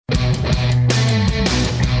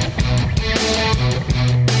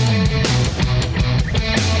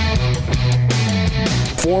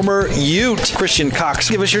former Ute. Christian Cox,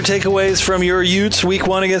 give us your takeaways from your Utes week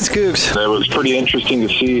 1 against Cougs. It was pretty interesting to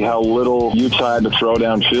see how little Utah had to throw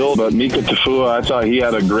downfield, but Mika Tafua, I thought he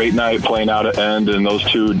had a great night playing out at end, and those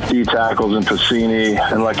 2 D tackles in Pacini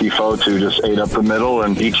and Lucky Fotu just ate up the middle,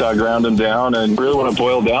 and Utah ground him down. And really what it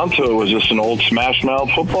boiled down to it was just an old smash mouth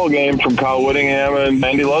football game from Kyle Whittingham and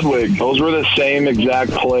Andy Ludwig. Those were the same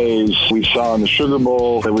exact plays we saw in the Sugar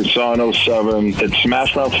Bowl that we saw in 07. It's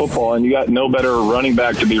smash mouth football, and you got no better running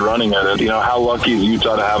back to be running at it. You know, how lucky is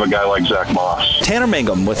Utah to have a guy like Zach Moss? Tanner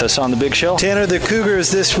Mangum with us on the Big Show. Tanner, the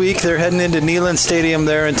Cougars this week, they're heading into Neyland Stadium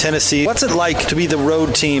there in Tennessee. What's it like to be the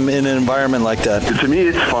road team in an environment like that? To me,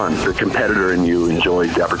 it's fun. The competitor in you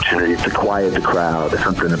enjoys the opportunity to quiet the crowd.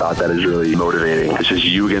 Something about that is really motivating. It's just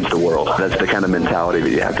you against the world. That's the kind of mentality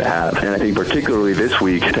that you have to have. And I think particularly this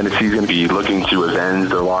week, Tennessee's going to be looking to avenge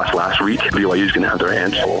their loss last week. BYU's going to have their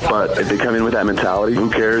hands full. But if they come in with that mentality,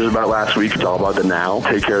 who cares about last week? It's all about the now.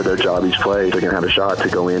 Take care of their job each play. They're going to have a shot to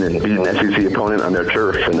go in and beat an SEC opponent on their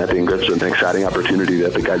turf. And I think that's an exciting opportunity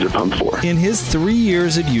that the guys are pumped for. In his 3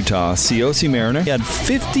 years at Utah, Cioce Mariner had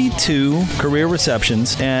 52 career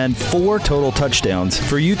receptions and 4 total touchdowns.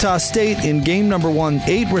 For Utah State, in game number 1,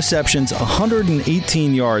 8 receptions,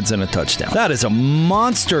 118 yards, and a touchdown. That is a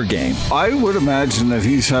monster game. I would imagine that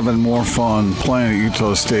he's having more fun playing at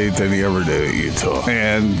Utah State than he ever did at Utah.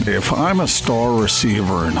 And if I'm a star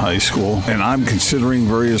receiver in high school and I'm considering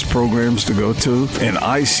various programs to go to, and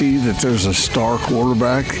I see that there's a star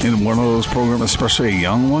quarterback in one of those programs, especially a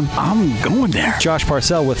young one, I'm going there. Josh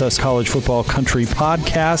Parcell with us, College Football Country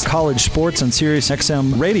Podcast, College Sports on Sirius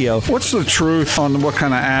XM Radio. What's the truth on what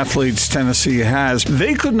kind of athletes Tennessee has?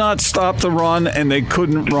 They could not stop the run, and they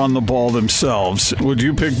couldn't run the ball themselves. Would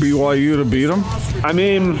you pick BYU to beat them? I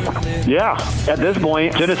mean, yeah. At this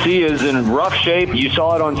point, Tennessee is in rough shape. You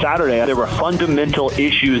saw it on Saturday. There were fundamental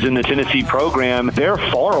issues in the Tennessee program. They're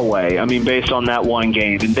far away, based on that one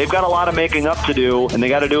game. And they've got a lot of making up to do, and they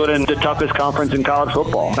got to do it in the toughest conference in college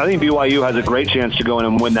football. I think BYU has a great chance to go in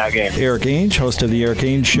and win that game. Eric Ainge, host of the Eric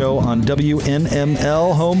Ainge Show on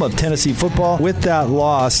WNML, home of Tennessee football. With that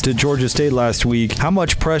loss to Georgia State last week, how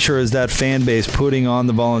much pressure is that fan base putting on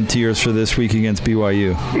the Volunteers for this week against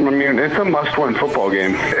BYU? It's a must-win football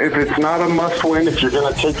game. If it's not a must-win, if you're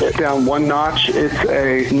going to take it down one notch, it's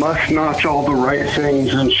a must-notch all the right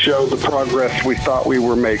things and show the progress we thought we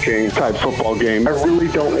were making type football game. I really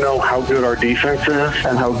don't know how good our defense is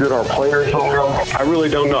and how good our players are. I really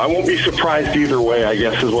don't know. I won't be surprised either way, I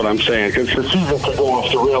guess is what I'm saying, because the season could go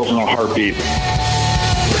off the rails in a heartbeat.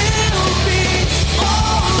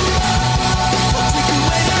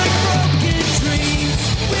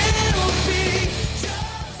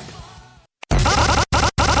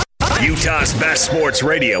 Utah's best sports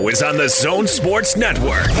radio is on the Zone Sports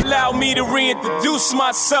Network. Allow me to reintroduce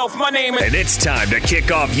myself. My name is... And it's time to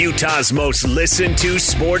kick off Utah's most listened to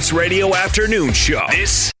sports radio afternoon show.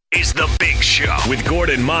 This is The Big Show with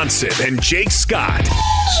Gordon Monson and Jake Scott.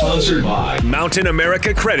 Sponsored by Mountain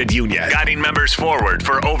America Credit Union, guiding members forward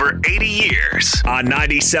for over 80 years. On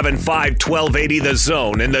 97.5 1280 The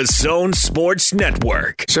Zone and the Zone Sports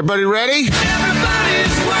Network. Is everybody ready?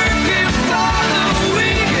 Everybody's working for the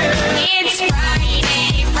weekend. It's Friday,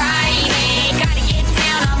 gotta get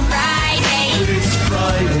down on Friday. It's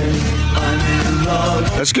Friday, I'm in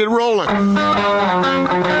love. Let's get rolling.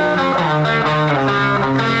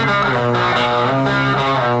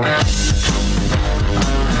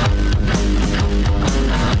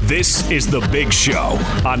 This is The Big Show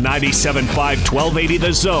on 97.5 1280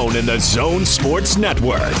 The Zone and the Zone Sports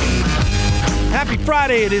Network. Happy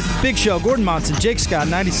Friday. It is The Big Show. Gordon Monson, Jake Scott,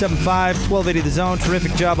 97.5, 1280 The Zone.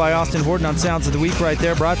 Terrific job by Austin Horton on Sounds of the Week right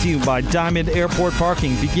there. Brought to you by Diamond Airport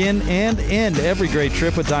Parking. Begin and end every great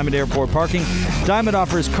trip with Diamond Airport Parking. Diamond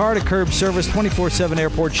offers car-to-curb service, 24/7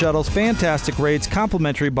 airport shuttles, fantastic rates,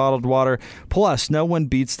 complimentary bottled water. Plus, no one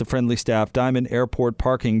beats the friendly staff. Diamond Airport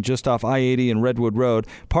Parking just off I-80 and Redwood Road.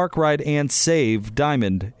 Park, ride, and save.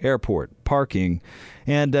 Diamond Airport Parking.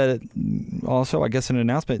 And also, I guess an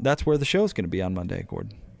announcement, that's where the show is going to be on Monday,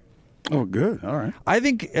 Gordon. Oh, good. All right. I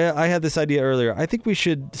think I had this idea earlier. I think we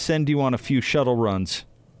should send you on a few shuttle runs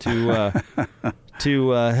to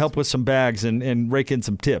help with some bags and rake in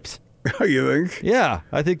some tips. You think? Yeah,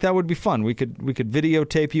 I think that would be fun. We could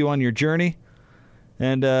videotape you on your journey,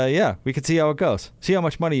 and we could see how it goes. See how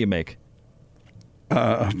much money you make.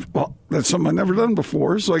 Well, that's something I've never done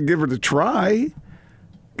before, so I give it a try.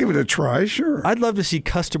 Give it a try, sure. I'd love to see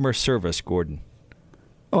customer service, Gordon.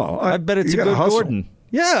 Oh, I bet it's a good hustle. Gordon.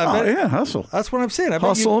 Yeah, hustle. That's what I'm saying.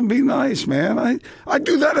 Hustle and be nice, man. I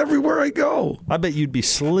do that everywhere I go. I bet you'd be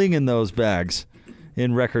slinging those bags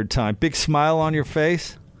in record time. Big smile on your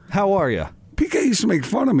face. How are you? PK used to make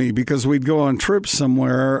fun of me because we'd go on trips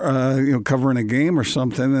somewhere, covering a game or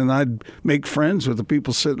something, and I'd make friends with the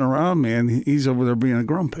people sitting around me, and he's over there being a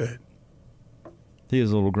grumphead. He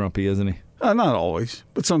is a little grumpy, isn't he? Not always,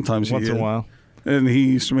 but sometimes Once in a while. And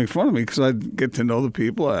he used to make fun of me because I'd get to know the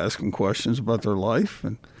people, ask them questions about their life.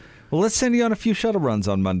 And well, let's send you on a few shuttle runs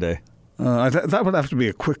on Monday. That would have to be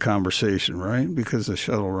a quick conversation, right? Because the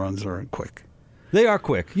shuttle runs aren't quick. They are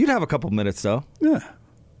quick. You'd have a couple minutes, though. Yeah.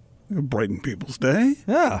 Brighten people's day.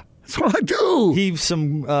 Yeah. That's what I do. Heave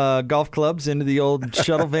some golf clubs into the old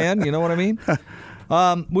shuttle van. You know what I mean?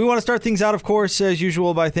 We want to start things out, of course, as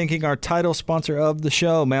usual, by thanking our title sponsor of the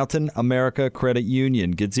show, Mountain America Credit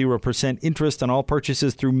Union. Get 0% interest on all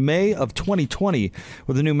purchases through May of 2020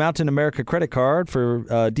 with the new Mountain America credit card.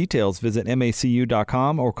 For details, visit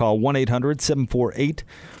macu.com or call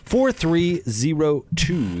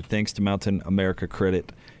 1-800-748-4302. Thanks to Mountain America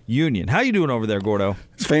Credit Union. How you doing over there, Gordo?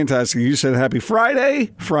 It's fantastic. You said happy Friday.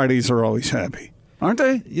 Fridays are always happy, aren't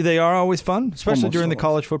they? They are always fun, especially during the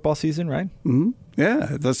college football season, right? Mm-hmm.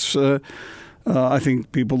 Yeah, that's. I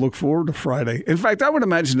think people look forward to Friday. In fact, I would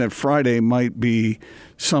imagine that Friday might be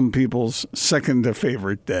some people's second to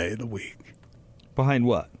favorite day of the week. Behind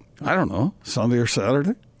what? I don't know. Sunday or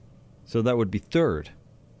Saturday? So that would be third.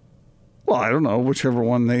 Well, I don't know. Whichever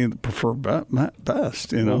one they prefer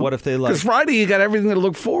best. You know? Well, what if they like? Because Friday, you got everything to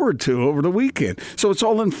look forward to over the weekend. So it's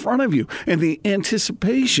all in front of you. And the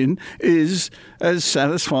anticipation is as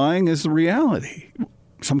satisfying as the reality,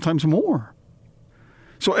 sometimes more.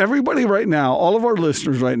 So everybody right now, all of our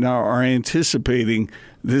listeners right now are anticipating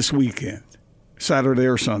this weekend, Saturday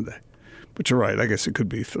or Sunday. But you're right. I guess it could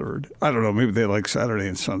be third. I don't know. Maybe they like Saturday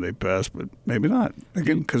and Sunday best, but maybe not.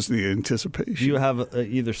 Again, because of the anticipation. Do you have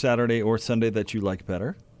either Saturday or Sunday that you like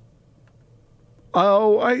better?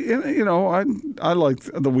 Oh, I like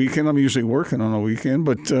the weekend. I'm usually working on a weekend,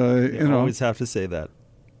 but you always have to say that.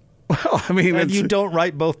 Well, I mean, and you don't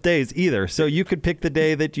write both days either, so you could pick the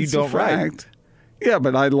day that you don't write. Yeah,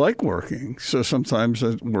 but I like working, so sometimes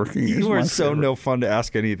working is my You are so favorite. no fun to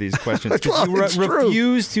ask any of these questions. Well, you it's true.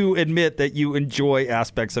 refuse to admit that you enjoy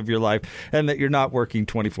aspects of your life and that you're not working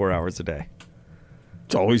 24 hours a day.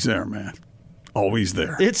 It's always there, man. Always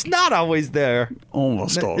there. It's not always there.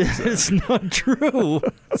 Almost always there. It's not true.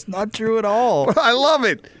 It's not true at all. But I love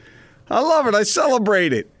it. I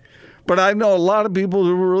celebrate it. But I know a lot of people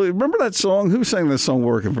who really remember that song. Who sang this song,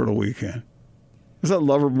 "Working for the Weekend"? Is that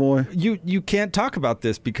Loverboy? You can't talk about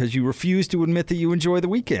this because you refuse to admit that you enjoy the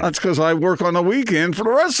weekend. That's because I work on the weekend for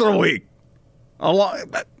the rest of the week.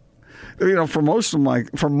 For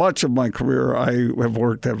much of my career, I have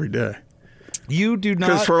worked every day. You do not.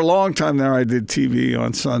 Because for a long time there, I did TV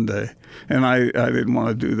on Sunday, and I didn't want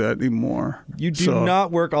to do that anymore. You do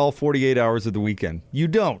not work all 48 hours of the weekend. You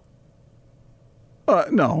don't.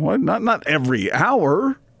 No, not every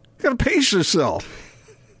hour. You got to pace yourself.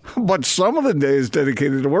 But some of the day is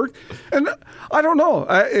dedicated to work. And I don't know.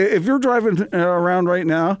 If you're driving around right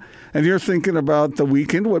now and you're thinking about the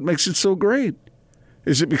weekend, what makes it so great?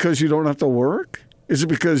 Is it because you don't have to work? Is it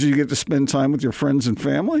because you get to spend time with your friends and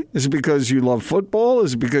family? Is it because you love football?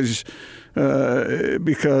 Is it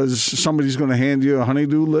because somebody's going to hand you a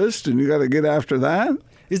honey-do list and you got to get after that?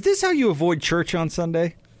 Is this how you avoid church on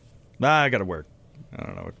Sunday? I got to work. I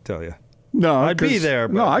don't know what to tell you. No, I'd be there.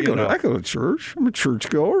 But, I go to church. I'm a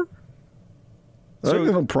churchgoer. I got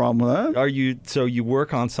no problem with that. So you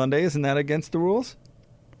work on Sunday? Isn't that against the rules?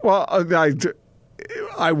 Well,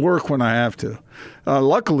 I work when I have to.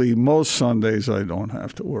 Luckily, most Sundays I don't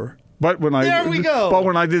have to work. But when there we go. But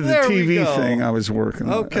when I did the TV thing, I was working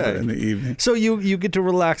in the evening. So you get to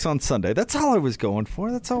relax on Sunday. That's all I was going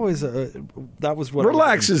for. That's always that was what.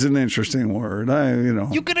 Relax is an interesting word.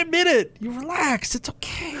 You can admit it. You relax. It's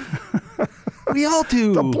okay. We all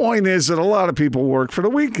do. The point is that a lot of people work for the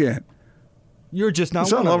weekend. You're just not.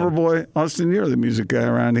 Is that one of them. Loverboy? Austin, you're the music guy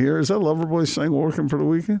around here. Is that Loverboy saying working for the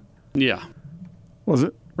weekend? Yeah. Was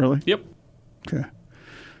it really? Yep. Okay.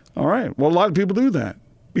 All right. Well, a lot of people do that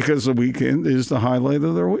because the weekend is the highlight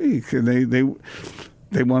of their week, and they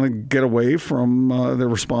want to get away from their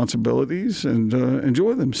responsibilities and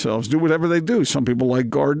enjoy themselves, do whatever they do. Some people like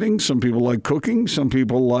gardening. Some people like cooking. Some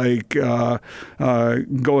people like going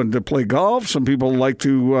to play golf. Some people like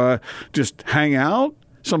to just hang out.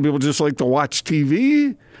 Some people just like to watch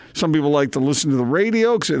TV. Some people like to listen to the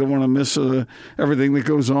radio because they don't want to miss everything that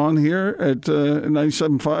goes on here at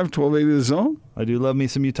 97.5, 1280 The Zone. I do love me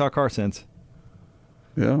some Utah car sense.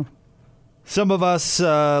 Yeah. Some of us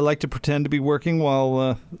like to pretend to be working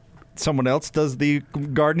while someone else does the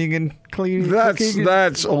gardening and cleaning.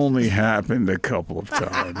 That's only happened a couple of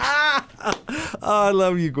times. I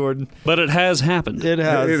love you, Gordon. But it has happened. It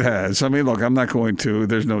has. It has. I mean, look, I'm not going to.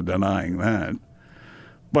 There's no denying that.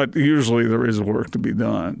 But usually there is work to be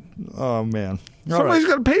done. Oh, man. Somebody's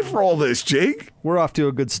got to pay for all this, Jake. We're off to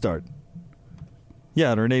a good start.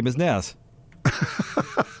 Yeah, and her name is Naz.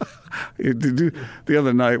 The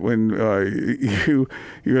other night when you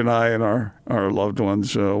and I and our loved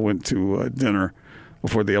ones went to dinner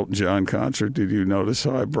before the Elton John concert, did you notice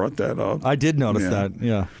how I brought that up? I did notice that.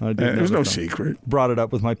 Yeah, I did. There's no secret. Brought it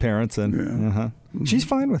up with my parents, and she's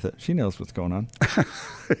fine with it. She knows what's going on.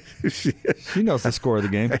 She knows the score of the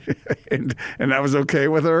game. and that was okay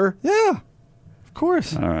with her? Yeah, of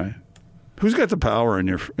course. All right. Who's got the power in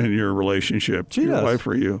your relationship? She your does. wife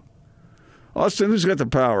or you? Austin, who's got the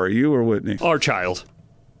power, you or Whitney? Our child.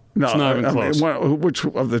 No, it's not even close. Which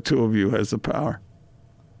of the two of you has the power?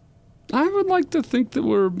 I would like to think that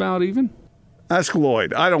we're about even. Ask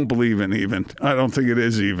Lloyd. I don't believe in even. I don't think it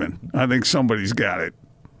is even. I think somebody's got it.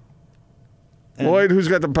 And Lloyd, who's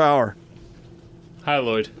got the power? Hi,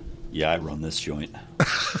 Lloyd. Yeah, I run this joint.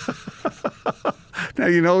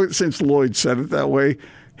 Now, since Lloyd said it that way,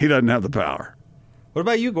 he doesn't have the power. What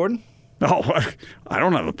about you, Gordon? No, I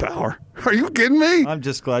don't have the power. Are you kidding me? I'm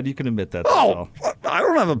just glad you can admit that. Oh, I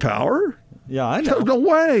don't have the power. Yeah, I know. No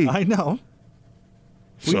way. I know.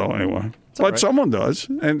 So anyway, but someone does,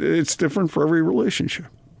 and it's different for every relationship.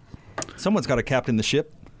 Someone's got to captain the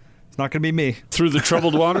ship. It's not going to be me. Through the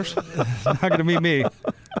troubled waters? It's not going to be me.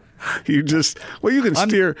 You can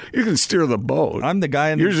steer. You can steer the boat. I'm the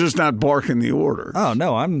guy. You're just not barking the order. Oh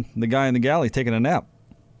no, I'm the guy in the galley taking a nap.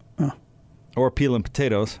 Oh. Or peeling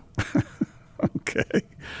potatoes. Okay.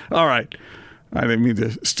 All right. I didn't mean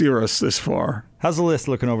to steer us this far. How's the list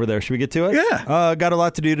looking over there? Should we get to it? Yeah. Got a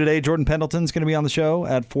lot to do today. Jordan Pendleton's going to be on the show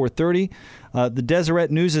at 4:30. The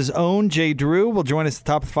Deseret News' own Jay Drew will join us at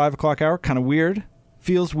the top of the 5 o'clock hour. Kind of weird.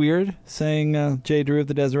 Feels weird saying Jay Drew of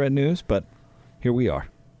the Deseret News, but here we are.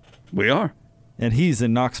 We are. And he's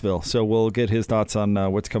in Knoxville, so we'll get his thoughts on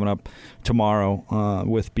what's coming up tomorrow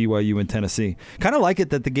with BYU and Tennessee. Kind of like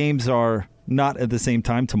it that the games are not at the same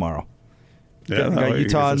time tomorrow. Yeah, got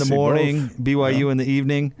Utah in the morning, both. BYU in the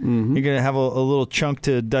evening. Mm-hmm. You're going to have a little chunk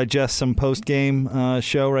to digest some post-game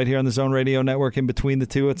show right here on the Zone Radio Network in between the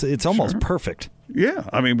two. It's almost perfect. Yeah,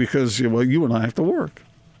 I mean, because you and I have to work.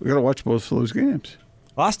 We got to watch both of those games.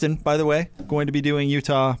 Austin, by the way, going to be doing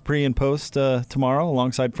Utah pre and post tomorrow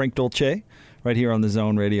alongside Frank Dolce right here on the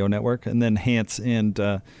Zone Radio Network, and then Hance and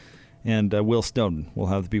Will Snowden will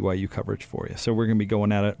have the BYU coverage for you. So we're going to be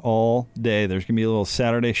going at it all day. There's going to be a little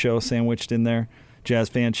Saturday show sandwiched in there, Jazz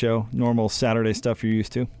fan show, normal Saturday stuff you're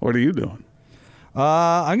used to. What are you doing?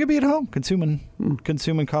 I'm going to be at home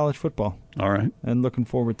consuming college football. All right. And looking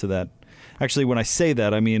forward to that. Actually, when I say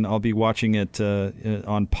that, I mean I'll be watching it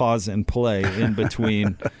on pause and play in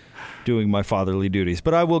between doing my fatherly duties.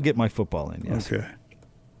 But I will get my football in, yes. Okay.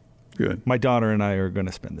 Good. My daughter and I are going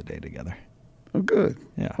to spend the day together. Oh, good.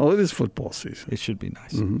 Yeah. Well, it is football season. It should be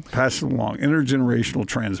nice. Mm-hmm. Pass it along. Intergenerational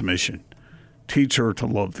transmission. Teach her to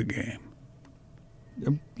love the game.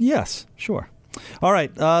 Yes, sure. All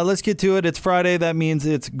right, let's get to it. It's Friday. That means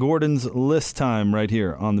it's Gordon's list time right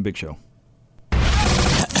here on The Big Show.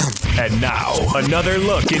 And now, another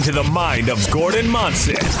look into the mind of Gordon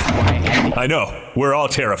Monson. I know, we're all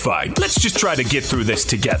terrified. Let's just try to get through this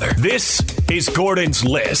together. This is Gordon's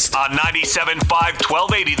List on 97.5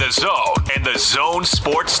 1280 The Zone and the Zone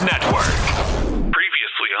Sports Network.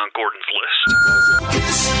 Previously on Gordon's List.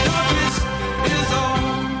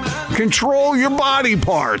 Control your body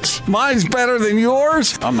parts. Mine's better than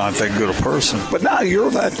yours. I'm not that good a person. But now you're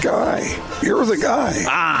that guy. You're the guy.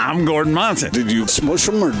 I'm Gordon Monson. Did you smush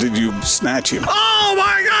him or did you snatch him? Oh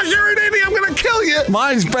my gosh, you're an idiot. I'm going to kill you.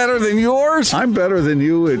 Mine's better than yours. I'm better than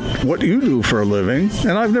you at what you do for a living,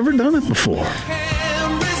 and I've never done it before.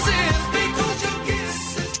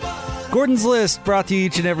 Gordon's List brought to you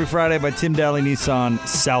each and every Friday by Tim Daly Nissan,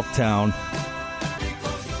 Southtown.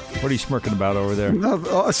 What are you smirking about over there? No,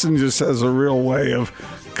 Austin just has a real way of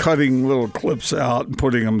cutting little clips out and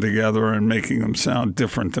putting them together and making them sound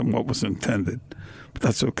different than what was intended. But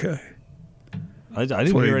that's okay. I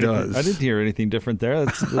didn't hear anything different there.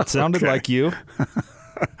 That sounded like you.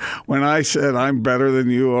 When I said I'm better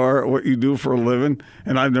than you are at what you do for a living,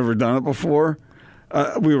 and I've never done it before,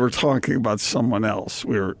 we were talking about someone else.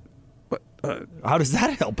 How does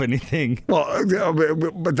that help anything? Well,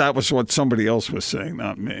 but that was what somebody else was saying,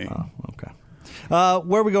 not me. Oh, okay.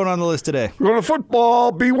 Where are we going on the list today? We're going to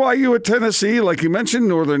football, BYU at Tennessee, like you mentioned,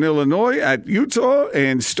 Northern Illinois at Utah,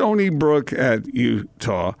 and Stony Brook at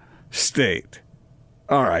Utah State.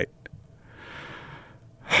 All right.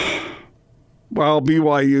 while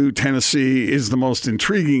BYU Tennessee is the most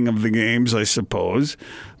intriguing of the games, I suppose,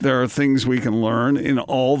 there are things we can learn in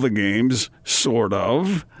all the games, sort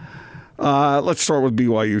of. Let's start with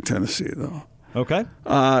BYU Tennessee, though. Okay.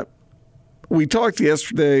 We talked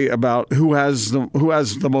yesterday about who has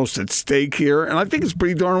the most at stake here, and I think it's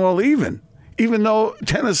pretty darn well even though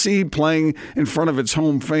Tennessee playing in front of its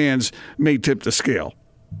home fans may tip the scale.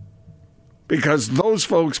 Because those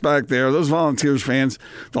folks back there, those Volunteers fans,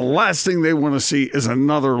 the last thing they want to see is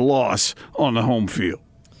another loss on the home field.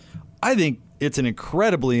 I think it's an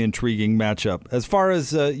incredibly intriguing matchup. As far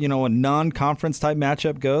as a non-conference type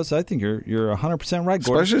matchup goes, I think you're 100% right,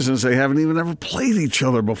 Gordon. Especially since they haven't even ever played each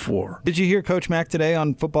other before. Did you hear Coach Mack today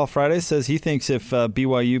on Football Friday says he thinks if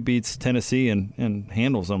BYU beats Tennessee and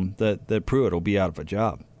handles them, that Pruitt will be out of a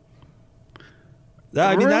job.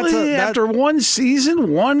 I mean, really? After one season,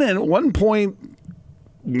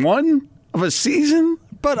 1.1 of a season?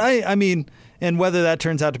 But I mean, and whether that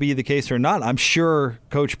turns out to be the case or not, I'm sure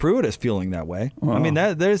Coach Pruitt is feeling that way. Wow. I mean,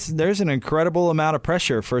 there's an incredible amount of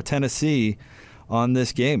pressure for Tennessee on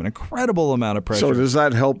this game, an incredible amount of pressure. So does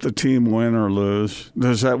that help the team win or lose?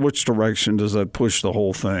 Which direction does that push the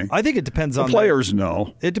whole thing? I think it depends on the players.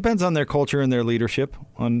 Know it depends on their culture and their leadership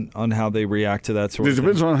on how they react to that sort of thing. It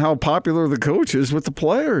depends on how popular the coach is with the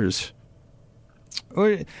players.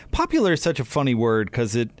 Popular is such a funny word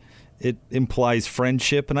because it implies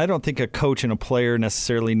friendship, and I don't think a coach and a player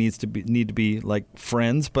necessarily need to be like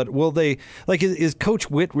friends. But will they is Coach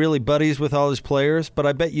Witt really buddies with all his players? But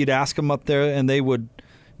I bet you'd ask them up there, and they would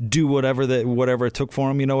do whatever it took for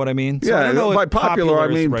him. You know what I mean? So I don't know by popular I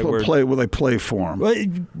mean right play. Will they play for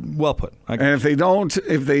him? Well put. And if they don't,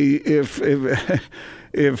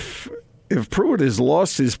 if Pruitt has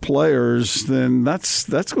lost his players, then that's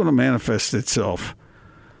going to manifest itself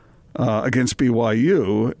against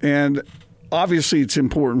BYU. And obviously it's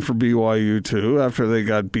important for BYU, too, after they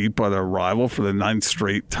got beat by their rival for the 9th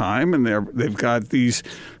straight time. And they've got these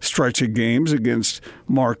stretch of games against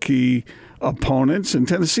marquee opponents, and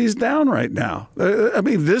Tennessee's down right now. I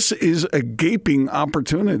mean, this is a gaping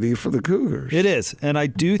opportunity for the Cougars. It is. And I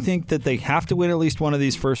do think that they have to win at least one of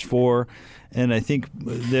these first 4. And I think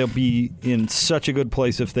they'll be in such a good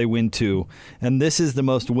place if they win 2. And this is the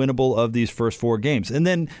most winnable of these first 4 games. And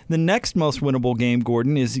then the next most winnable game,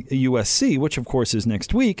 Gordon, is USC, which, of course, is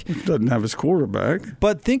next week. Doesn't have his quarterback.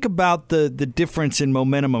 But think about the difference in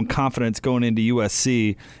momentum and confidence going into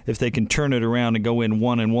USC if they can turn it around and go in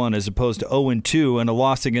 1-1 as opposed to 0-2 and a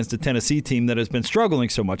loss against a Tennessee team that has been struggling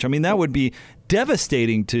so much. I mean, that would be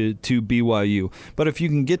devastating to BYU. But if you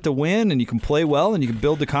can get the win and you can play well and you can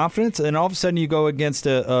build the confidence, and all of a sudden you go against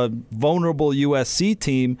a vulnerable USC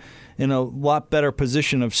team in a lot better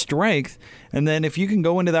position of strength. And then if you can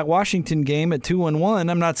go into that Washington game at 2-1,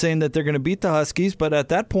 I'm not saying that they're going to beat the Huskies, but at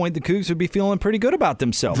that point the Cougs would be feeling pretty good about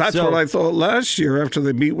themselves. That's what I thought last year after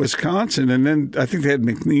they beat Wisconsin, and then I think they had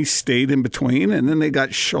McNeese State in between, and then they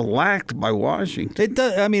got shellacked by Washington.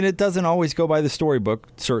 It doesn't always go by the storybook,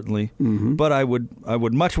 certainly, but I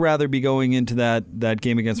would much rather be going into that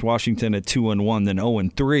game against Washington at 2-1 than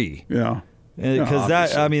 0-3. Yeah. Because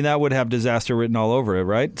that would have disaster written all over it,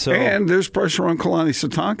 right? So, and there's pressure on Kalani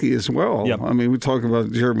Sitake as well. Yep. I mean, we talk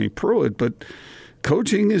about Jeremy Pruitt, but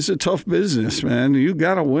coaching is a tough business, man. You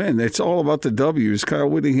got to win. It's all about the W's. Kyle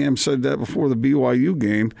Whittingham said that before the BYU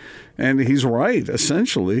game, and he's right,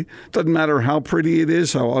 essentially. Doesn't matter how pretty it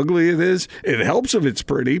is, how ugly it is. It helps if it's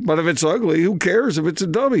pretty, but if it's ugly, who cares if it's a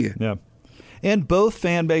W? Yeah. And both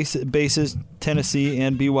fan bases, Tennessee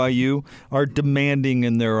and BYU, are demanding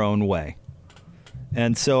in their own way.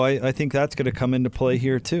 And so I think that's going to come into play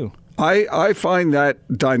here, too. I find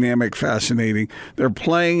that dynamic fascinating. They're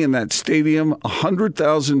playing in that stadium.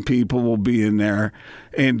 100,000 people will be in there.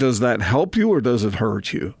 And does that help you or does it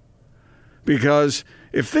hurt you? Because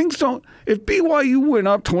if BYU went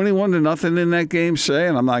up 21-0 in that game, say,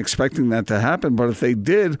 and I'm not expecting that to happen, but if they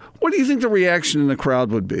did, what do you think the reaction in the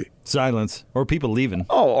crowd would be? Silence. Or people leaving.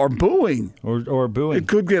 Oh, or booing. Or booing. It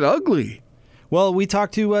could get ugly. Well, we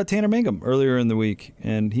talked to Tanner Mangum earlier in the week,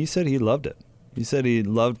 and he said he loved it. He said he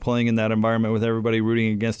loved playing in that environment with everybody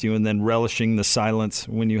rooting against you and then relishing the silence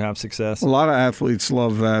when you have success. A lot of athletes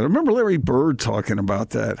love that. I remember Larry Bird talking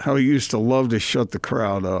about that, how he used to love to shut the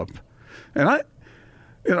crowd up. And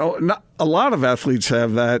not a lot of athletes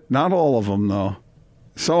have that. Not all of them, though.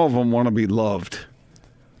 Some of them want to be loved.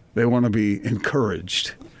 They want to be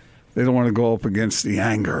encouraged. They don't want to go up against the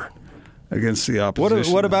anger, against the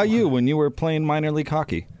opposition. What about you when you were playing minor league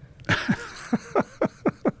hockey?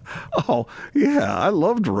 Oh, yeah. I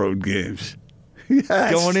loved road games.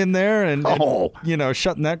 Yes. Going in there and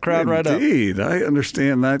shutting that crowd right up. Indeed. I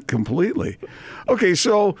understand that completely. Okay,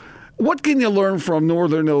 so What can you learn from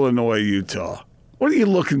Northern Illinois, Utah? What are you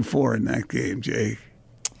looking for in that game, Jake?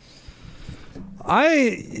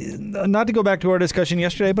 Not to go back to our discussion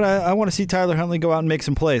yesterday, but I want to see Tyler Huntley go out and make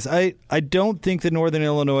some plays. I don't think that Northern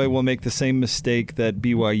Illinois will make the same mistake that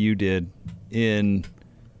BYU did in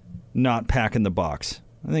not packing the box.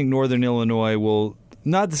 I think Northern Illinois will,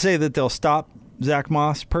 not to say that they'll stop Zach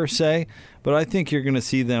Moss per se, but I think you're going to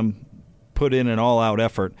see them put in an all-out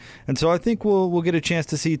effort. And so I think we'll get a chance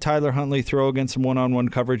to see Tyler Huntley throw against some one-on-one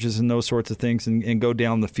coverages and those sorts of things and go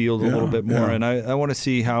down the field a little bit more. And I want to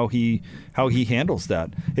see how he handles that,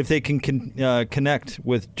 if they can connect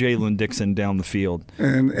with Jalen Dixon down the field.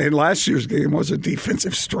 And last year's game was a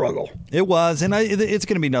defensive struggle. It was, and it's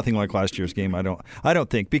going to be nothing like last year's game, I don't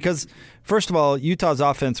think, because first of all, Utah's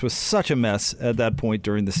offense was such a mess at that point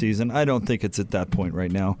during the season. I don't think it's at that point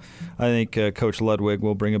right now. I think Coach Ludwig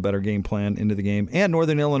will bring a better game plan into the game, and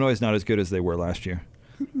Northern Illinois is not as good as they were last year.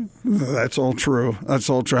 That's all true.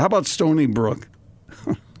 How about Stony Brook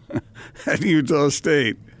at Utah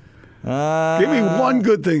State? Give me one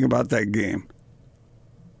good thing about that game.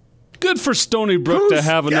 Good for Stony Brook to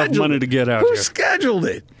have enough money to get out here. Who scheduled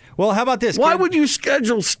it? Well, how about this? Why would you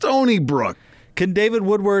schedule Stony Brook? Can David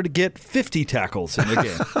Woodward get 50 tackles in a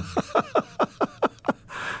game?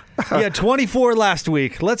 He had 24 last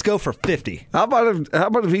week. Let's go for 50. How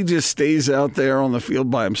about if he just stays out there on the field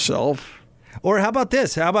by himself? Or how about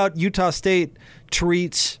this? How about Utah State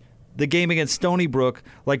treats the game against Stony Brook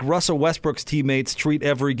like Russell Westbrook's teammates treat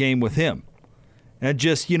every game with him? And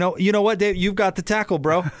just, you know what, Dave? You've got the tackle,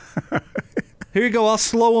 bro. Here you go. I'll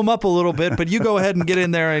slow him up a little bit, but you go ahead and get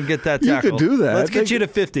in there and get that tackle. You could do that. Let's get you to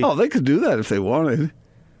 50. Oh, they could do that if they wanted.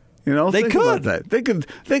 They think could. About that.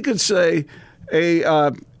 They could say, "Hey,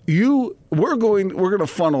 we're going to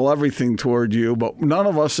funnel everything toward you, but none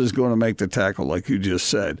of us is going to make the tackle like you just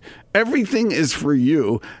said. Everything is for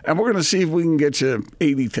you, and we're going to see if we can get you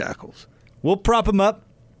 80 tackles. We'll prop him up.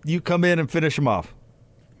 You come in and finish him off,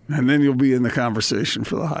 and then you'll be in the conversation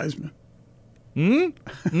for the Heisman."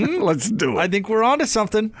 Let's do it. I think we're on to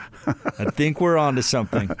something.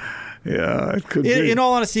 Yeah, it could be. In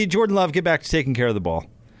all honesty, Jordan Love, get back to taking care of the ball.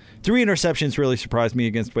 3 interceptions really surprised me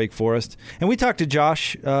against Wake Forest. And we talked to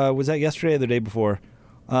Josh, was that yesterday or the day before?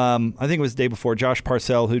 I think it was the day before, Josh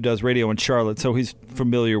Parcell, who does radio in Charlotte, so he's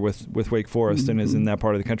familiar with Wake Forest and is in that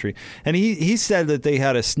part of the country. And he said that they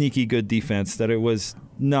had a sneaky good defense, that it was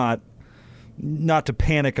not to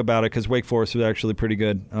panic about it because Wake Forest was actually pretty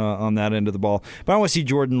good on that end of the ball. But I want to see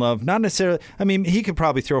Jordan Love, not necessarily, I mean, he could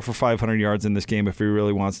probably throw for 500 yards in this game if he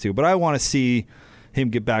really wants to, but I want to see him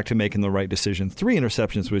get back to making the right decision. 3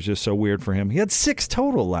 interceptions was just so weird for him. He had 6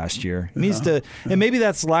 total last year. He needs to, and maybe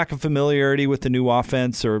that's lack of familiarity with the new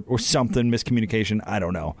offense or something, miscommunication. I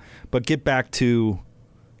don't know. But get back to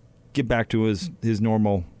his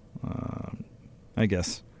normal, I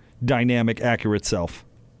guess, dynamic, accurate self.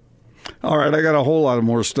 All right, I got a whole lot of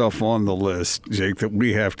more stuff on the list, Jake, that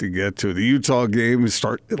we have to get to. The Utah game is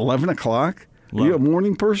start at 11 o'clock. Are you a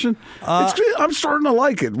morning person? I'm starting to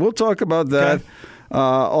like it. We'll talk about that. Okay.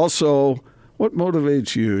 Also, what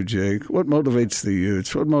motivates you, Jake? What motivates the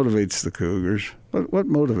Utes? What motivates the Cougars? What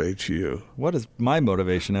motivates you? What is my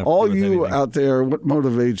motivation? All you out there, what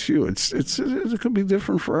motivates you? It could be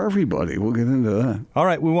different for everybody. We'll get into that. All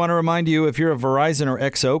right. We want to remind you, if you're a Verizon or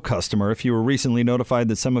XO customer, if you were recently notified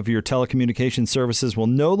that some of your telecommunications services will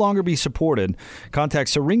no longer be supported, contact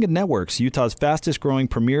Syringa Networks, Utah's fastest-growing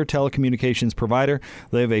premier telecommunications provider.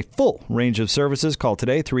 They have a full range of services. Call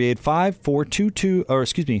today,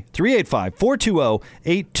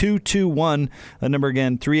 385-420-8221. The number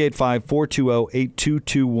again, 385-420-8221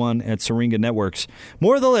 at Syringa Networks.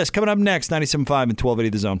 More of the list coming up next, 97.5 and 1280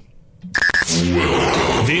 The Zone.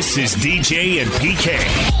 This is DJ and PK.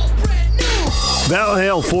 Val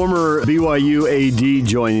Hale, former BYU AD,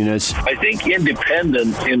 joining us. I think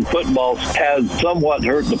independence in football has somewhat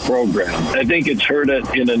hurt the program. I think it's hurt it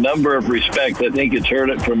in a number of respects. I think it's hurt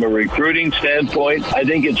it from a recruiting standpoint. I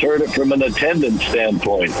think it's hurt it from an attendance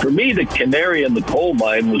standpoint. For me, the canary in the coal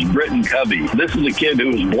mine was Britton Covey. This is a kid who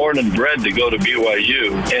was born and bred to go to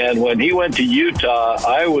BYU. And when he went to Utah,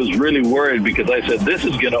 I was really worried because I said, this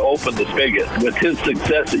is going to open the spigot. With his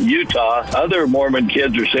success at Utah, other Mormon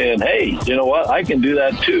kids are saying, hey, you know what? I can do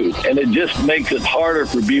that too. And it just makes it harder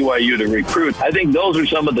for BYU to recruit. I think those are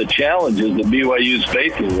some of the challenges that BYU is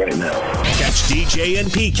facing right now. Catch DJ and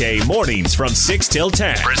PK mornings from 6 till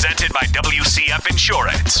 10. Presented by WCF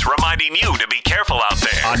Insurance. Reminding you to be careful out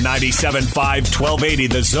there. On 97.5, 1280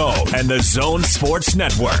 The Zone and The Zone Sports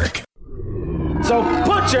Network. So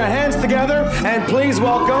put your hands together and please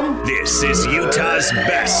welcome. This is Utah's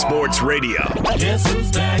best sports radio. Guess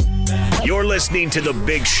who's back? You're listening to The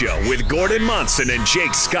Big Show with Gordon Monson and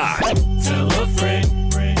Jake Scott. Tell a friend.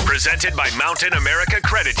 Presented by Mountain America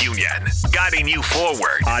Credit Union. Guiding you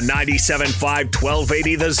forward on 97.5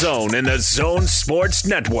 1280 The Zone and the Zone Sports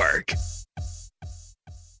Network.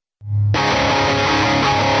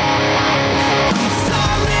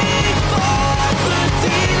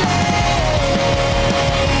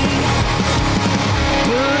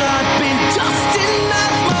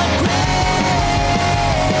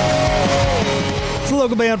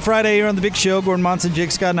 Local Band Friday here on The Big Show. Gordon Monson, Jake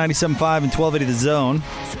Scott, 97.5 and 1280 The Zone.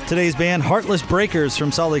 Today's band, Heartless Breakers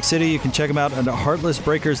from Salt Lake City. You can check them out at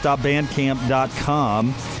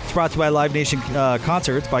heartlessbreakers.bandcamp.com. It's brought to you by Live Nation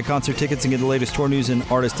Concerts. Buy concert tickets and get the latest tour news and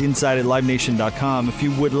artist insight at livenation.com. If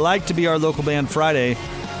you would like to be our Local Band Friday, you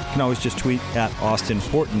can always just tweet at Austin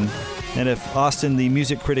Horton. And if Austin, the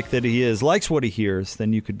music critic that he is, likes what he hears,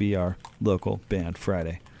 then you could be our Local Band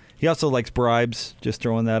Friday. He also likes bribes, just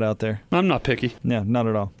throwing that out there. I'm not picky. No, not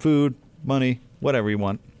at all. Food, money, whatever you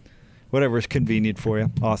want. Whatever is convenient for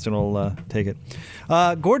you. Austin will take it.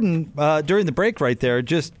 Gordon, during the break right there,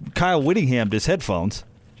 just Kyle Whittingham'd his headphones.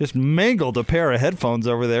 Just mangled a pair of headphones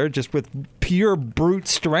over there just with pure brute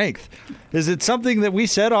strength. Is it something that we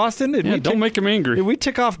said, Austin? Don't make him angry. Did we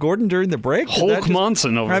tick off Gordon during the break? Hulk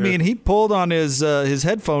Monson over there. I mean, he pulled on his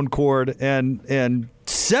headphone cord and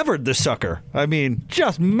severed the sucker. I mean,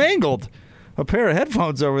 just mangled a pair of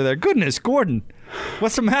headphones over there. Goodness, Gordon.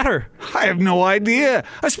 What's the matter? I have no idea.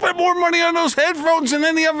 I spent more money on those headphones than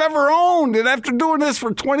any I've ever owned. And after doing this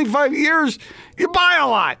for 25 years, you buy a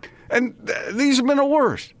lot. And these have been the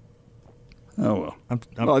worst. Oh, well. I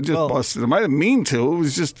just busted them. I didn't mean to. It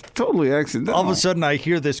was just totally accidental. All of a sudden, I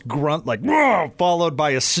hear this grunt like, "Whoa," followed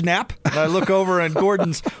by a snap. And I look over, and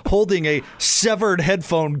Gordon's holding a severed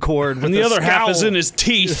headphone cord. With and the other half is in his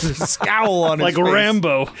teeth. Scowl on his face. Like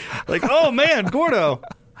Rambo. Like, oh, man, Gordo.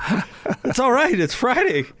 It's all right. It's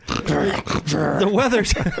Friday. The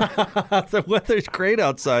weather's great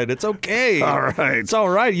outside. It's okay. All right. It's all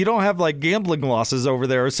right. You don't have like gambling losses over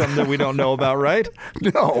there or something that we don't know about, right?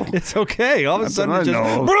 No. It's okay. All of a sudden,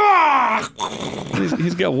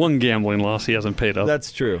 He's got one gambling loss he hasn't paid up.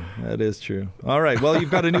 That's true. That is true. All right. Well, you've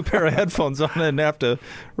got a new pair of headphones on and have to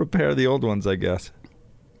repair the old ones, I guess.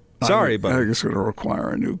 Sorry, but I think it's going to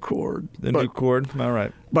require a new cord. New cord? All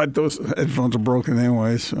right. But those headphones are broken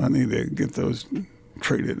anyway, so I need to get those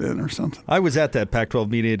traded in or something. I was at that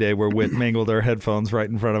Pac-12 Media Day where Whit mangled our headphones right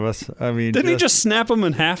in front of us. I mean, didn't he just snap them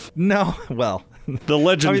in half? No. Well, the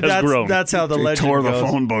legend has grown. That's how the legend tore goes. the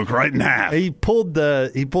phone book right in half. He pulled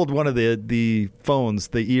one of the phones,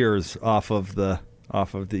 the ears off of the I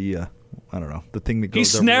don't know, the thing that goes. He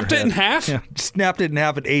snapped over your it in head. half. Yeah, snapped it in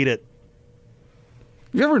half and ate it.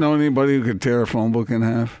 You ever known anybody who could tear a phone book in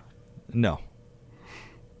half? No.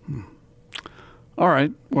 All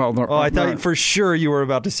right. Well, I thought for sure you were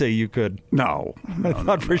about to say you could. No. I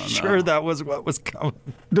thought for sure that was what was coming.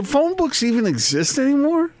 Do phone books even exist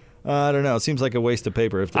anymore? I don't know. It seems like a waste of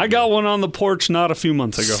paper. I got one on the porch not a few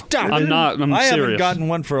months ago. Stop. I'm serious. Haven't gotten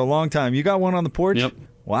one for a long time. You got one on the porch? Yep.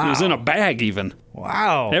 Wow. It was in a bag even.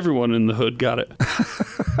 Wow. Everyone in the hood got it.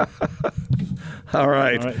 All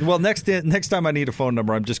right. Well, next time I need a phone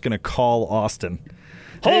number, I'm just going to call Austin.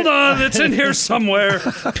 Hold on, it's in here somewhere.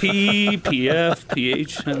 PF,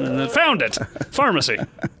 found it. Pharmacy.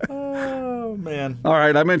 Oh, man. All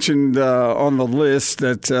right, I mentioned on the list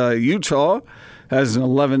that Utah has an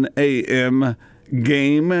 11 a.m.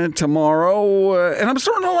 game tomorrow, and I'm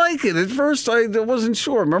starting to like it. At first, I wasn't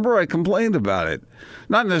sure. Remember, I complained about it.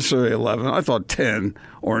 Not necessarily 11. I thought 10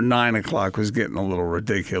 or 9 o'clock was getting a little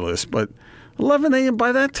ridiculous, but 11 a.m.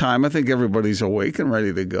 by that time, I think everybody's awake and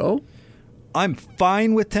ready to go. I'm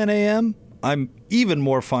fine with 10 a.m. I'm even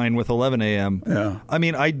more fine with 11 a.m. Yeah. I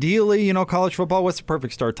mean, ideally, college football, what's the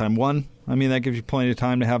perfect start time? 1? I mean, that gives you plenty of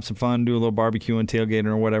time to have some fun, do a little barbecue and tailgating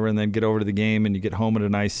or whatever, and then get over to the game and you get home at a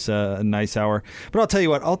nice hour. But I'll tell you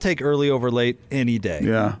what, I'll take early over late any day.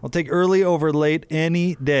 Yeah. I'll take early over late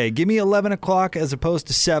any day. Give me 11 o'clock as opposed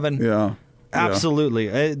to 7. Yeah. Absolutely.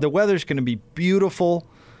 Yeah. The weather's going to be beautiful.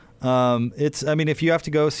 If you have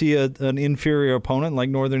to go see an inferior opponent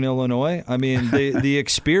like Northern Illinois, I mean, the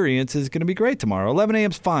experience is going to be great tomorrow. 11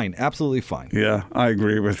 a.m. is fine. Absolutely fine. Yeah, I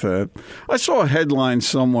agree with that. I saw a headline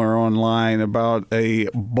somewhere online about a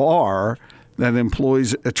bar that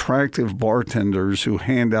employs attractive bartenders who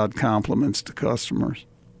hand out compliments to customers.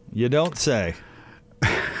 You don't say.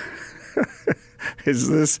 Is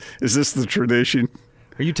this the tradition?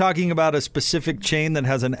 Are you talking about a specific chain that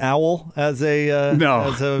has an owl as a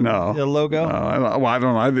logo? Well, I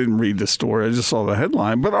don't know. I didn't read the story. I just saw the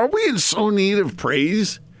headline. But are we in so need of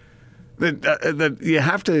praise that you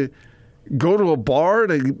have to go to a bar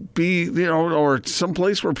to be, or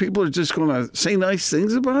someplace where people are just going to say nice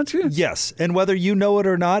things about you? Yes, and whether you know it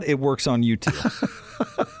or not, it works on you too.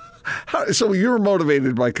 So you're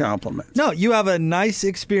motivated by compliments? No, you have a nice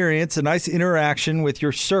experience, a nice interaction with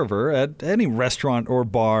your server at any restaurant or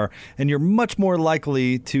bar, and you're much more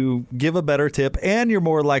likely to give a better tip, and you're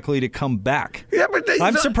more likely to come back. Yeah, but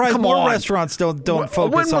I'm surprised more restaurants don't focus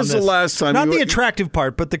on this. When was the last time? Not the attractive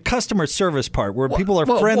part, but the customer service part, where people are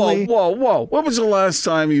friendly. Whoa! When was the last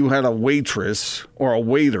time you had a waitress or a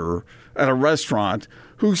waiter at a restaurant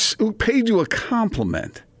who paid you a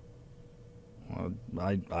compliment?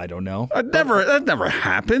 I don't know. That never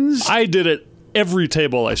happens. I did it every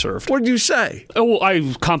table I served. What'd you say? Oh,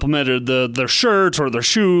 I complimented their shirts or their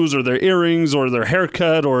shoes or their earrings or their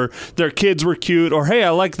haircut or their kids were cute or, hey, I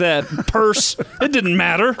like that purse. It didn't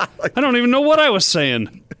matter. I don't even know what I was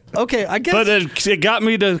saying. Okay, I guess. But it got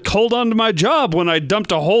me to hold on to my job when I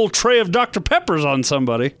dumped a whole tray of Dr. Peppers on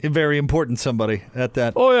somebody. A very important somebody at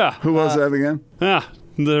that. Oh, yeah. Who was that again? Yeah.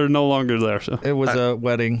 They're no longer there. So. It was a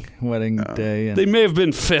wedding day. And they may have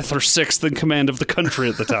been 5th or 6th in command of the country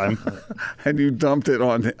at the time. And you dumped it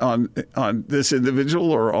on this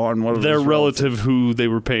individual or on one of their relative who they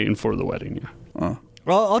were paying for the wedding. Yeah.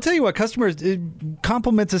 Well, I'll tell you what, customers,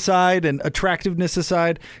 compliments aside and attractiveness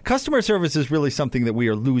aside, customer service is really something that we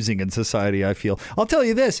are losing in society, I feel. I'll tell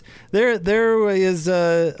you this, there is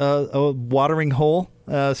a watering hole,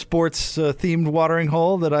 sports-themed watering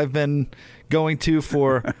hole that I've been going to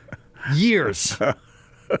for years.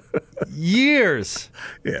 Years.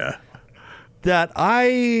 Yeah. That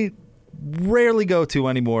I rarely go to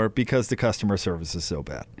anymore because the customer service is so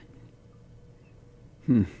bad.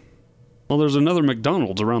 Well, there's another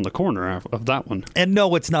McDonald's around the corner of that one. And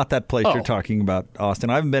no, it's not that place you're talking about, Austin.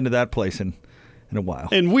 I haven't been to that place in a while.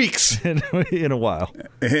 In weeks. in a while.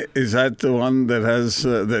 Is that the one that has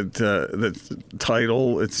that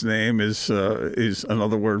title? Its name is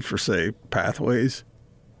another word for, say, pathways?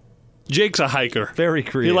 Jake's a hiker. Very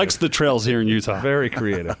creative. He likes the trails here in Utah. Very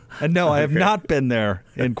creative. And no, I have not been there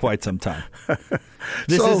in quite some time.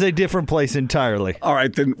 This is a different place entirely. All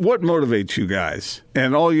right, then what motivates you guys?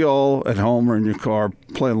 And all y'all at home or in your car,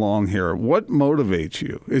 play along here. What motivates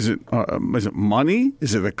you? Is it money?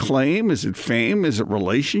 Is it acclaim? Is it fame? Is it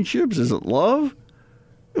relationships? Is it love?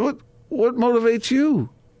 What motivates you?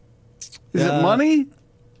 Is it money?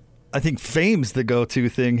 I think fame's the go-to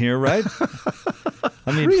thing here, right?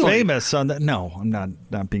 I mean, really? Famous on that. No, I'm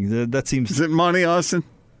not being. That seems. Is it money, Austin?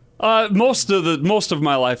 Most of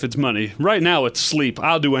my life, it's money. Right now, it's sleep.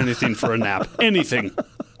 I'll do anything for a nap. Anything.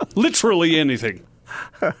 Literally anything.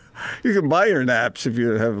 You can buy your naps if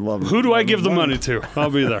you have love. Who do I give the money to?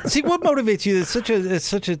 I'll be there. See, what motivates you? It's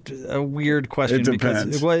such a weird question. It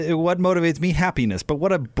depends. Because what motivates me? Happiness. But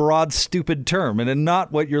what a broad, stupid term, and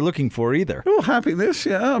not what you're looking for either. Well, happiness,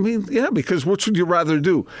 yeah. I mean, yeah, because what would you rather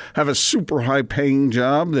do? Have a super high-paying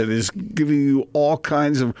job that is giving you all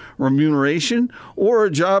kinds of remuneration, or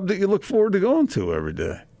a job that you look forward to going to every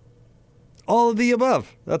day? All of the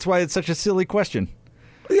above. That's why it's such a silly question.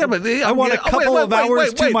 Yeah, but I want a couple of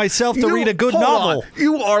hours to myself to read a good novel.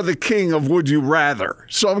 You are the king of would you rather.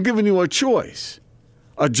 So I'm giving you a choice.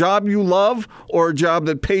 A job you love or a job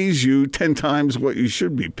that pays you 10 times what you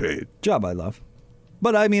should be paid. Job I love.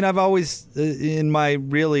 But I mean, I've always, in my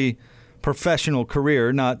really professional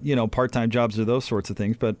career, not, part-time jobs or those sorts of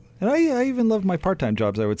things, but and I even love my part-time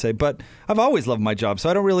jobs, I would say. But I've always loved my job, so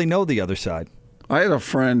I don't really know the other side. I had a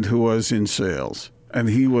friend who was in sales, and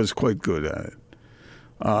he was quite good at it.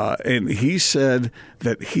 And he said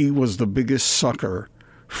that he was the biggest sucker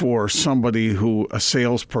for somebody a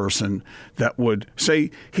salesperson that would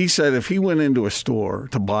say, he said if he went into a store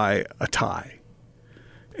to buy a tie,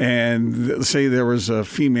 and say there was a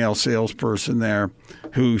female salesperson there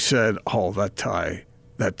who said, oh, that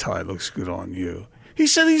tie looks good on you. He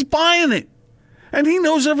said he's buying it. And he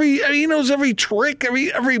knows every trick,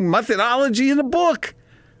 every methodology in the book.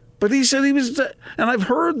 But he said he was, and I've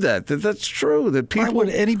heard that's true. That people. Why would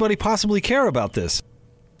anybody possibly care about this?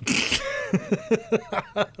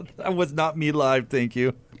 That was not me live, thank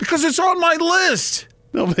you. Because it's on my list.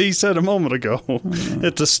 No, but he said a moment ago,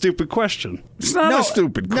 it's a stupid question. It's not a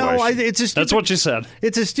stupid question. No, it's a stupid. That's what you said.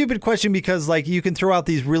 It's a stupid question because, you can throw out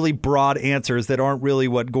these really broad answers that aren't really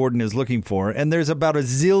what Gordon is looking for, and there's about a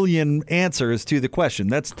zillion answers to the question.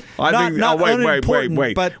 That's wait.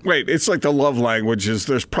 It's like the love languages.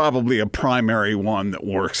 There's probably a primary one that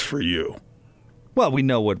works for you. Well, we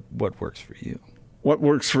know what works for you. What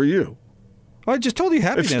works for you? I just told you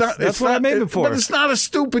happiness. That's what I made it for. But it's not a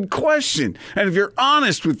stupid question. And if you're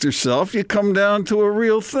honest with yourself, you come down to a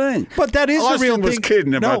real thing. But that is a real thing. Austin was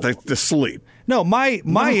kidding about the sleep. No, my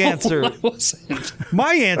answer.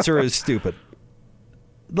 My answer is stupid.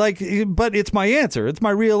 But it's my answer. It's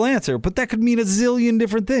my real answer. But that could mean a zillion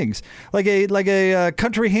different things. Like a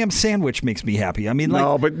country ham sandwich makes me happy. I mean,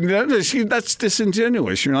 no, but that's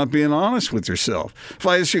disingenuous. You're not being honest with yourself. If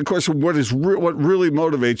I ask you a question, what really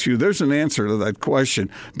motivates you? There's an answer to that question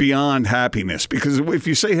beyond happiness. Because if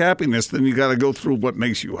you say happiness, then you got to go through what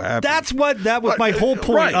makes you happy. That was my whole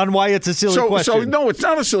point on why it's a silly question. So no, it's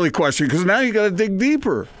not a silly question because now you got to dig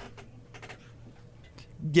deeper.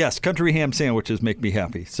 Yes, country ham sandwiches make me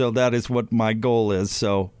happy. So that is what my goal is.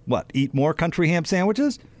 So what? Eat more country ham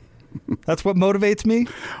sandwiches? That's what motivates me?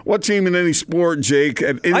 What team in any sport, Jake?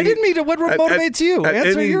 I didn't mean to. What motivates you?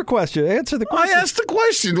 Answer your question. Answer the question. I asked the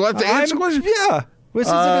question. Do I have to answer the question? Yeah. This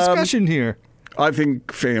is a discussion here. I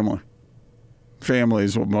think family. Family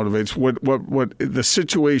is what motivates. What the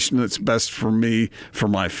situation that's best for me, for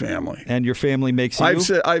my family. And your family makes you?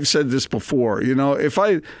 I've said this before. You know, if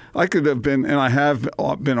I could have been, and I have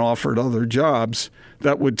been offered other jobs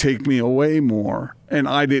that would take me away more, and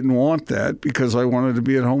I didn't want that because I wanted to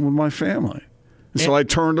be at home with my family. So I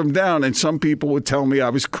turned them down, and some people would tell me I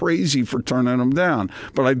was crazy for turning them down.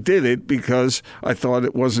 But I did it because I thought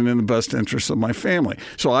it wasn't in the best interest of my family.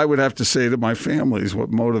 So I would have to say that my family is what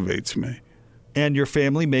motivates me. And your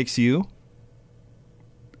family makes you?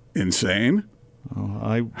 Insane.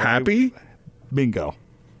 Happy? Bingo.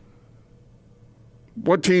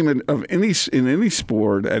 What team in any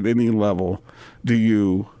sport at any level do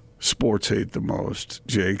you sports hate the most,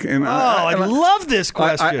 Jake? And I love this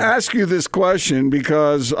question. I ask you this question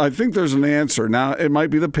because I think there's an answer. Now, it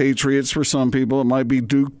might be the Patriots for some people. It might be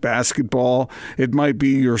Duke basketball. It might be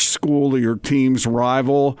your school or your team's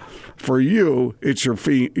rival. For you, it's your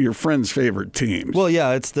friend's favorite team. Well,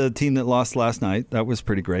 yeah, it's the team that lost last night. That was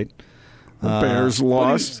pretty great. The Bears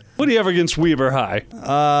lost. What do you have against Weber High?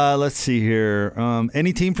 Let's see here.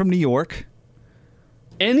 Any team from New York.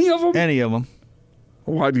 Any of them? Any of them.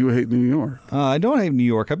 Why do you hate New York? I don't hate New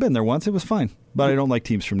York. I've been there once. It was fine. But I don't like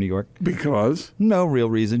teams from New York. Because? No real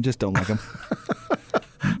reason. Just don't like them.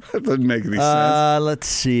 That doesn't make any sense. Let's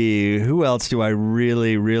see. Who else do I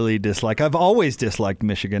really, really dislike? I've always disliked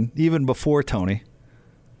Michigan, even before Tony.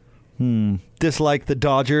 Dislike the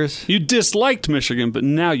Dodgers. You disliked Michigan, but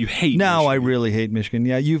now you hate Now Michigan. I really hate Michigan.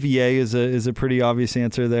 Yeah, UVA is a pretty obvious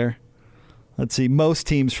answer there. Let's see. Most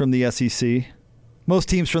teams from the SEC. Most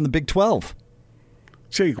teams from the Big 12.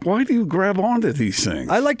 Jake, why do you grab onto these things?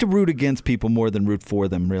 I like to root against people more than root for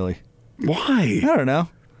them, really. Why? I don't know.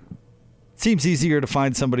 Seems easier to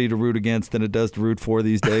find somebody to root against than it does to root for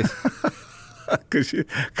these days. Because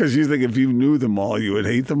you think if you knew them all, you would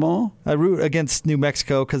hate them all? I root against New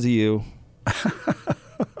Mexico because of you.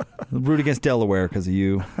 Root against Delaware because of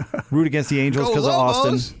you. Root against the Angels because of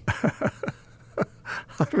Austin.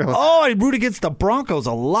 I root against the Broncos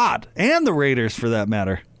a lot, and the Raiders for that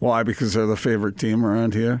matter. Why? Because they're the favorite team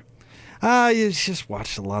around here? You just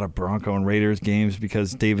watched a lot of Bronco and Raiders games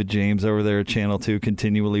because David James over there at Channel 2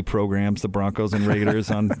 continually programs the Broncos and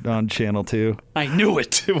Raiders on Channel 2. I knew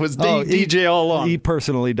it. It was DJ all along. He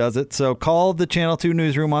personally does it. So call the Channel 2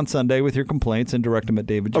 newsroom on Sunday with your complaints and direct them at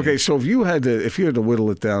David James. Okay, so if you had to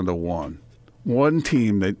whittle it down to one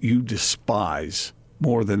team that you despise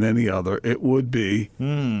more than any other, it would be. Would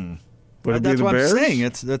it be the Bears? That's what I'm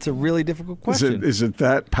saying. That's a really difficult question. Is it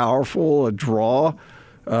that powerful a draw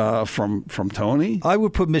from Tony? I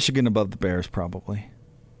would put Michigan above the Bears probably.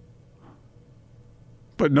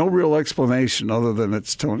 But no real explanation other than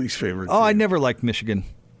it's Tony's favorite team. I never liked Michigan.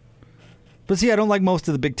 But see, I don't like most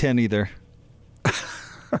of the Big Ten either.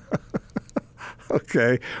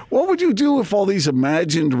 Okay. What would you do if all these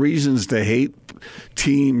imagined reasons to hate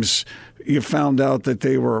teams, you found out that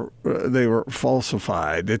they were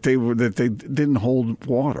falsified, that they didn't hold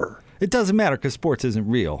water? It doesn't matter because sports isn't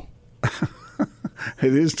real.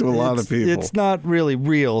 It is to a lot of people. It's not really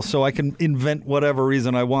real, so I can invent whatever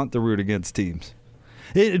reason I want to root against teams.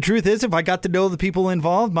 The truth is, if I got to know the people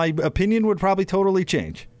involved, my opinion would probably totally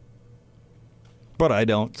change. But I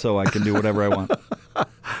don't, so I can do whatever I want.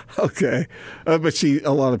 Okay. But see,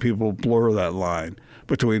 a lot of people blur that line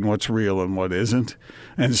between what's real and what isn't.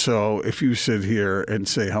 And so if you sit here and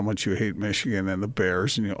say how much you hate Michigan and the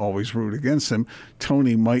Bears and you always root against them,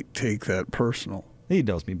 Tony might take that personal. He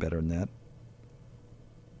knows me better than that.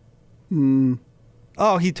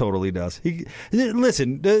 Oh, he totally does.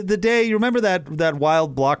 Listen, the day, you remember that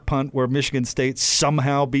wild block punt where Michigan State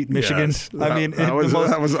somehow beat Michigan? Yes, I mean, that in was the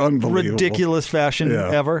most unbelievable. ridiculous fashion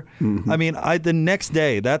ever. Mm-hmm. I mean, the next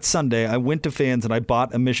day, that Sunday, I went to Fans and I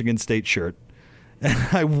bought a Michigan State shirt. And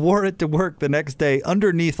I wore it to work the next day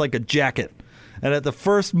underneath like a jacket. And at the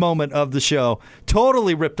first moment of the show,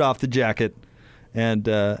 totally ripped off the jacket and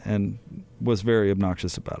was very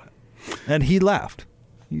obnoxious about it. And he laughed.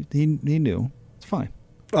 He knew. It's fine.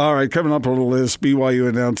 All right, coming up on the list, BYU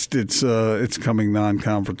announced its coming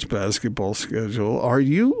non-conference basketball schedule. Are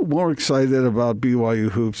you more excited about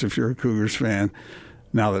BYU hoops if you're a Cougars fan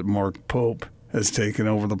now that Mark Pope has taken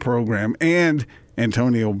over the program and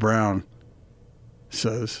Antonio Brown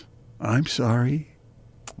says, I'm sorry.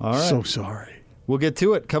 All right. So sorry. We'll get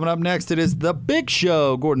to it. Coming up next, it is The Big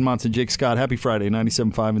Show. Gordon Monson, Jake Scott. Happy Friday, 97.5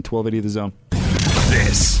 and 1280 The Zone.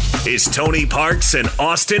 This is Tony Parks and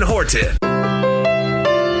Austin Horton.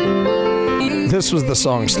 This was the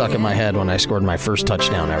song stuck in my head when I scored my first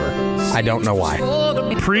touchdown ever. I don't know why.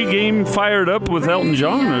 Pre-game fired up with Elton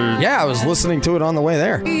John? Or? Yeah, I was listening to it on the way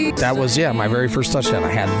there. That was, my very first touchdown.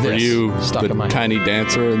 I had this Were you stuck in my head. Tiny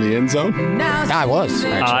dancer in the end zone? I was,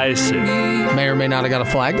 actually. I see. May or may not have got a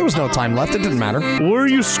flag. There was no time left. It didn't matter. Were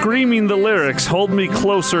you screaming the lyrics, Hold Me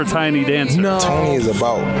Closer, Tiny Dancer? No. Tony is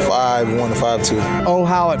about 5'1" to 5'2". Oh,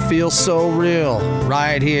 how it feels so real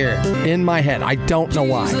right here in my head. I don't know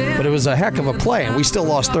why, but it was a heck of a play, and we still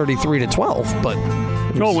lost 33-12, but...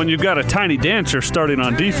 Well, when you've got a tiny dancer starting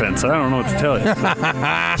on defense, I don't know what to tell you.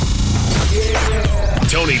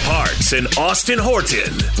 Tony Parks and Austin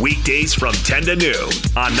Horton. Weekdays from 10 to noon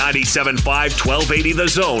on 97.5, 1280 The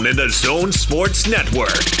Zone and The Zone Sports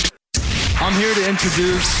Network. I'm here to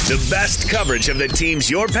introduce the best coverage of the teams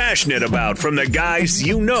you're passionate about from the guys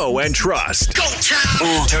you know and trust. Go,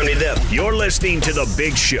 child! Turn it up. You're listening to The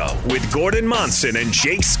Big Show with Gordon Monson and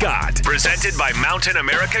Jake Scott. Presented by Mountain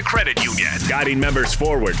America Credit Union. Guiding members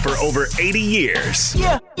forward for over 80 years.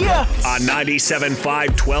 Yeah. On 97.5,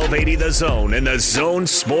 1280 The Zone and The Zone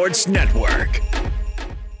Sports Network.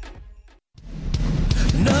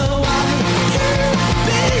 No, I can't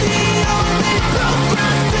be the only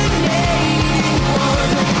procrastinating one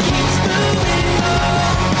that keeps moving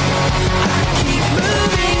on. I keep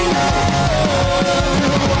moving on. No,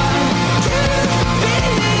 I can't be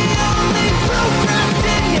the only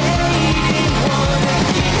procrastinating one that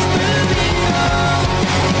keeps moving on.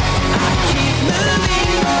 I keep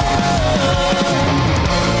moving on.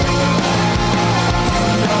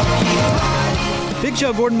 Big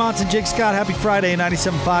Show, Gordon Monson, Jake Scott. Happy Friday,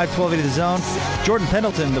 97.5, 1280 The Zone. Jordan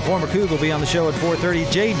Pendleton, the former Coug, will be on the show at 4:30.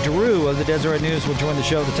 Jay Drew of the Deseret News will join the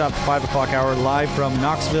show at the top of the 5 o'clock hour live from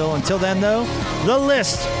Knoxville. Until then, though, the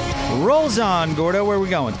list rolls on. Gordo, where are we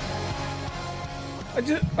going?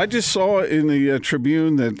 I just saw in the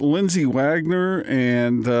Tribune that Lindsey Wagner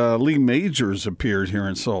and Lee Majors appeared here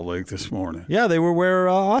in Salt Lake this morning. Yeah, they were where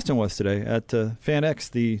Austin was today at FanX,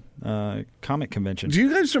 the comic convention. Do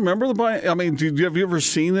you guys remember have you ever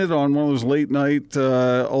seen it on one of those late night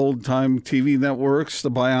old-time TV networks, The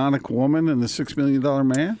Bionic Woman and the $6 Million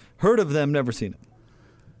Man? Heard of them, never seen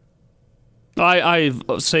I've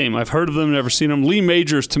it. heard of them, never seen them. Lee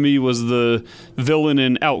Majors, to me, was the villain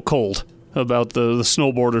in Out Cold, about the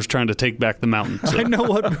snowboarders trying to take back the mountain. So. I know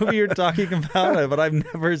what movie you're talking about, but I've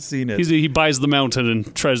never seen it. He buys the mountain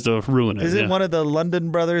and tries to ruin it. Is it one of the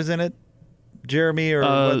London brothers in it? Jeremy or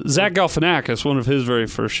Zach Galifianakis, one of his very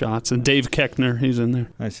first shots, and Dave Koechner, he's in there.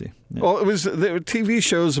 I see. Yeah. Well, there were TV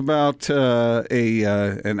shows about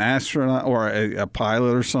an astronaut or a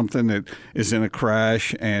pilot or something that is in a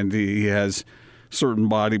crash, and he has certain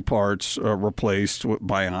body parts replaced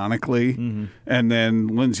bionically. And then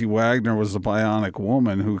Lindsey Wagner was the bionic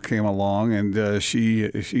woman who came along, and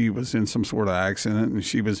she was in some sort of accident, and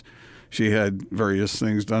she had various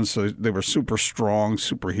things done. So they were super strong,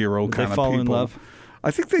 superhero kind of people. Did they fall in love?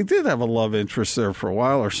 I think they did have a love interest there for a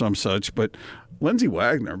while or some such. But Lindsey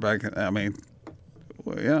Wagner yeah.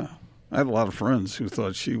 I had a lot of friends who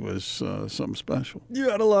thought she was something special. You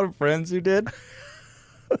had a lot of friends who did?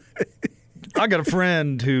 I got a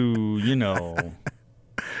friend who,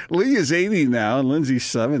 Lee is 80 now and Lindsey's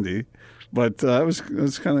 70. But it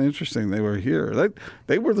was kind of interesting. They were here.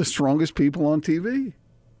 They were the strongest people on TV.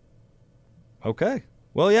 Okay.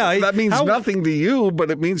 Well, yeah. That means nothing to you,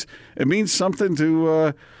 but it means something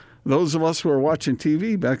to those of us who are watching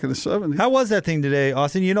TV back in the 70s. How was that thing today,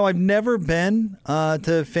 Austin? I've never been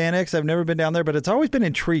to FanX. I've never been down there, but it's always been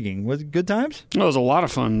intriguing. Was it good times? It was a lot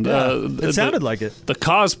of fun. Yeah, it sounded like it. The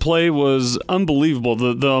cosplay was unbelievable.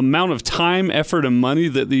 The amount of time, effort, and money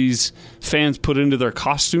that these fans put into their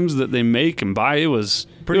costumes that they make and buy, it was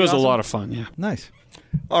awesome. A lot of fun. Yeah, nice.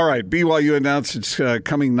 All right, BYU announced its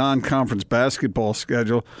coming non-conference basketball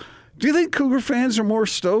schedule. Do you think Cougar fans are more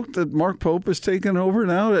stoked that Mark Pope has taken over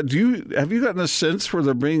now? Have you gotten a sense for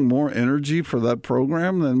there being more energy for that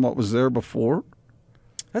program than what was there before?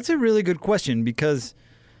 That's a really good question because,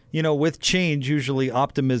 with change, usually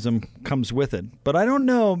optimism comes with it. But I don't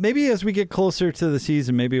know. Maybe as we get closer to the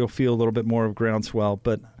season, maybe you'll feel a little bit more of groundswell.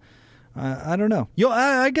 But I don't know.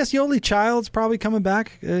 I guess Yoli Child's probably coming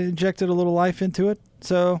back, injected a little life into it.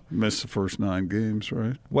 So missed the first 9 games,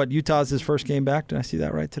 right? What, Utah's his first game back? Did I see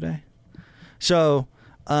that right today? So,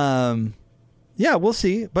 yeah, we'll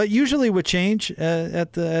see. But usually with change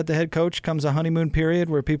at the head coach comes a honeymoon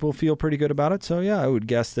period where people feel pretty good about it. So, yeah, I would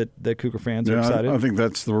guess that Cougar fans are excited. I think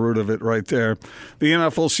that's the root of it right there. The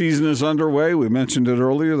NFL season is underway. We mentioned it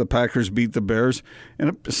earlier. The Packers beat the Bears in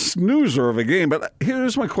a snoozer of a game. But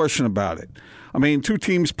here's my question about it. I mean, 2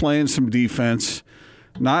 teams playing some defense.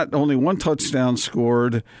 Not only 1 touchdown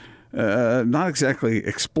scored. Not exactly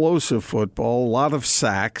explosive football. A lot of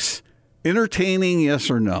sacks. Entertaining,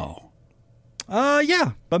 yes or no?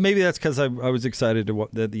 Yeah, but maybe that's because I was excited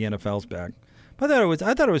that the NFL's back. But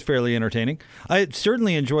I thought it was fairly entertaining. I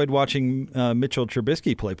certainly enjoyed watching Mitchell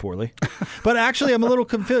Trubisky play poorly. But actually, I'm a little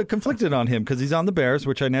conflicted on him because he's on the Bears,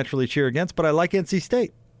 which I naturally cheer against. But I like NC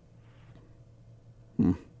State.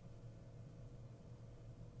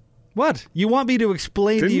 What? You want me to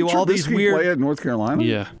explain to you all these weird... play at North Carolina?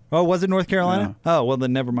 Yeah. Oh, was it North Carolina? Yeah. Oh, well,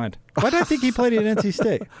 then never mind. Why did I think he played at NC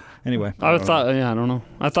State? Anyway. I don't know.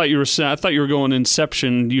 I thought you were going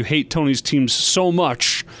Inception. You hate Tony's teams so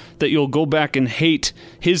much that you'll go back and hate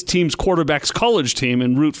his team's quarterback's college team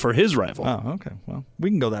and root for his rival. Oh, okay. Well, we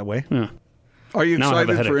can go that way. Yeah. Are you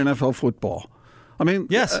excited for NFL football? I mean,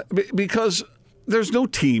 yes. Because... there's no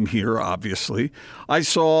team here, obviously. I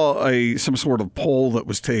saw some sort of poll that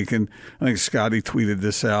was taken. I think Scotty tweeted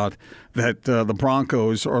this out, that the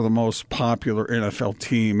Broncos are the most popular NFL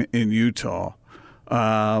team in Utah.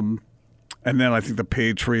 And then I think the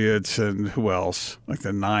Patriots and who else? Like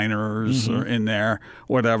the Niners are in there,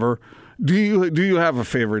 whatever. Do you have a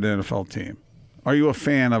favorite NFL team? Are you a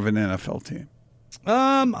fan of an NFL team?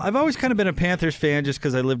 I've always kind of been a Panthers fan just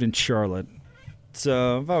because I lived in Charlotte.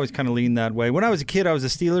 So I've always kind of leaned that way. When I was a kid, I was a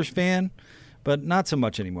Steelers fan, but not so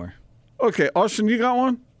much anymore. Okay, Austin, you got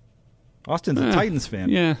one? Austin's a Titans fan.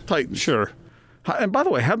 Yeah, Titans. Sure. And by the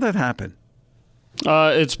way, how'd that happen?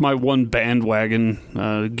 It's my one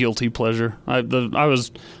bandwagon guilty pleasure.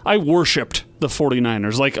 I worshipped the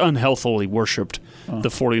 49ers, like unhealthily worshipped the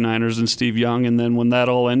 49ers and Steve Young, and then when that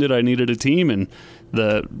all ended, I needed a team, and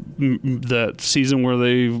the season where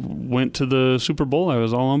they went to the Super Bowl, I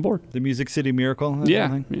was all on board. The Music City Miracle?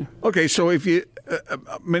 Yeah. Okay, so if you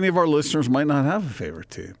many of our listeners might not have a favorite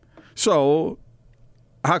team. So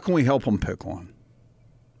how can we help them pick one?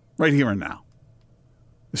 Right here and now.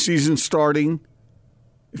 The season's starting.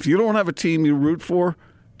 If you don't have a team you root for,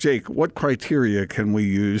 Jake, what criteria can we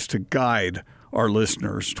use to guide our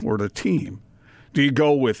listeners toward a team? Do you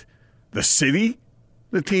go with the city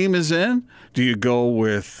the team is in? Do you go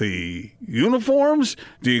with the uniforms?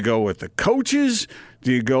 Do you go with the coaches?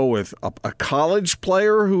 Do you go with a college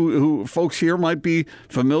player who folks here might be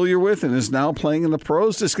familiar with and is now playing in the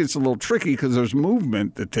pros? This gets a little tricky because there's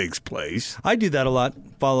movement that takes place. I do that a lot,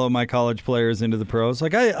 follow my college players into the pros.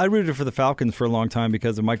 Like I rooted for the Falcons for a long time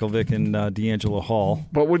because of Michael Vick and D'Angelo Hall.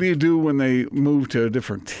 But what do you do when they move to a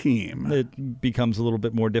different team? It becomes a little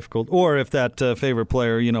bit more difficult. Or if that favorite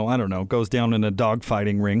player, I don't know, goes down in a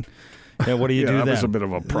dogfighting ring. Yeah, what do you do then? That was a bit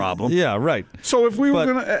of a problem. Yeah, right. So if we were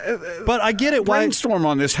going to but I get it. Brainstorm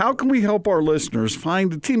on this. How can we help our listeners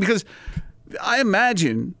find a team? Because I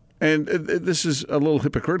imagine, and this is a little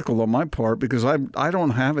hypocritical on my part because I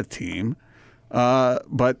don't have a team,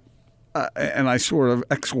 but and I sort of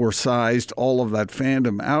exorcised all of that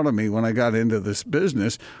fandom out of me when I got into this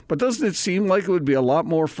business. But doesn't it seem like it would be a lot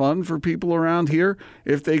more fun for people around here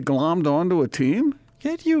if they glommed onto a team?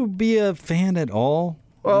 Can't you be a fan at all?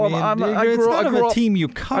 Well, it's not of a team you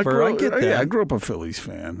cover. I get that. Yeah, I grew up a Phillies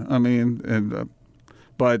fan. I mean,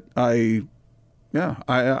 but I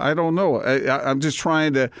don't know. I'm just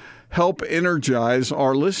trying to help energize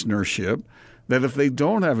our listenership that if they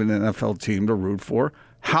don't have an NFL team to root for,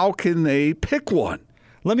 how can they pick one?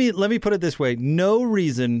 Let me put it this way: no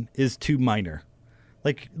reason is too minor.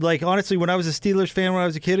 Like honestly, when I was a Steelers fan when I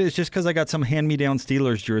was a kid, it's just because I got some hand-me-down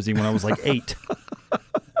Steelers jersey when I was like 8.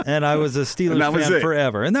 And I was a Steelers fan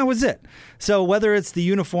forever. And that was it. So whether it's the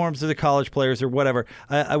uniforms or the college players or whatever,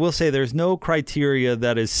 I will say there's no criteria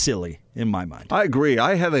that is silly in my mind. I agree.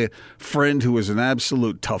 I had a friend who was an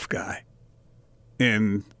absolute tough guy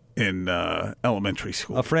in elementary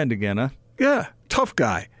school. A friend again, huh? Yeah, tough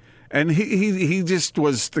guy. And he just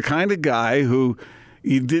was the kind of guy who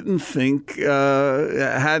you didn't think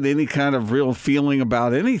had any kind of real feeling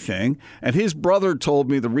about anything. And his brother told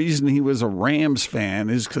me the reason he was a Rams fan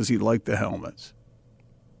is because he liked the helmets.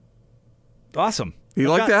 Awesome. He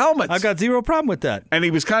liked the helmets. I've got zero problem with that. And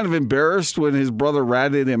he was kind of embarrassed when his brother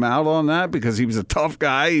ratted him out on that because he was a tough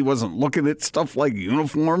guy. He wasn't looking at stuff like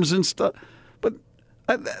uniforms and stuff. But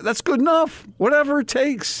that's good enough. Whatever it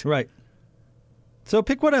takes. Right. So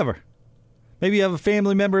pick whatever. Maybe you have a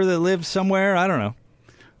family member that lives somewhere. I don't know.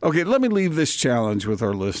 Okay, let me leave this challenge with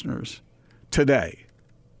our listeners. Today,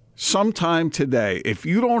 sometime today, if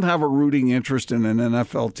you don't have a rooting interest in an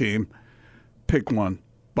NFL team, pick one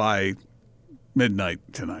by midnight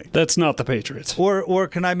tonight. That's not the Patriots. Or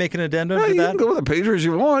can I make an addendum to You that? can go with the Patriots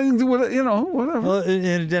you want. You can do whatever. Well,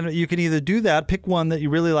 an addendum, you can either do that, pick one that you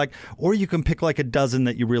really like, or you can pick like a dozen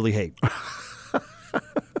that you really hate.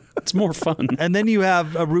 It's more fun. And then you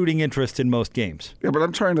have a rooting interest in most games. Yeah, but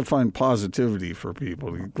I'm trying to find positivity for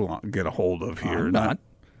people to get a hold of here. I'm not.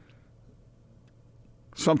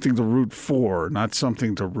 Something to root for, not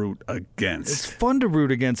something to root against. It's fun to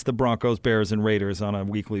root against the Broncos, Bears, and Raiders on a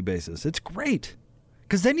weekly basis. It's great.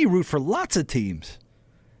 Because then you root for lots of teams.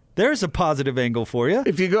 There's a positive angle for you.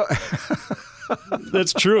 If you go...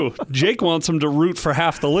 That's true. Jake wants him to root for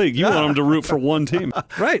half the league. You want him to root for one team.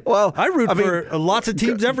 Right. Well, I root for lots of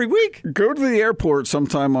teams every week. Go to the airport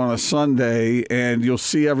sometime on a Sunday, and you'll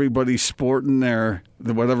see everybody sporting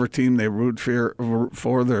whatever team they root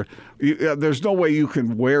for. There's no way you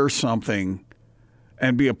can wear something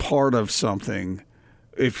and be a part of something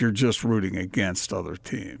if you're just rooting against other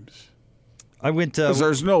teams. I went because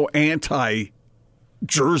there's no anti-jersey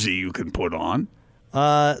you can put on.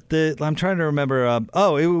 I'm trying to remember. And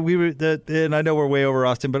I know we're way over,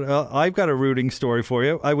 Austin, but I've got a rooting story for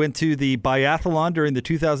you. I went to the biathlon during the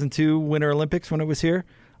 2002 Winter Olympics when it was here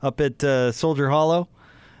up at Soldier Hollow.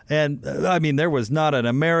 And, I mean, there was not an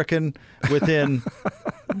American within,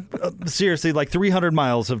 seriously, like 300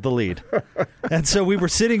 miles of the lead. And so we were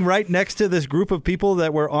sitting right next to this group of people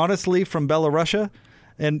that were honestly from Belarusia.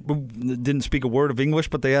 And didn't speak a word of English,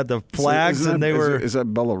 but they had the flags, and they were... Is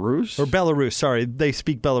that Belarus? Or Belarus, sorry. They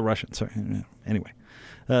speak Belarusian, sorry. Anyway,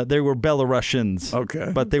 they were Belarusians.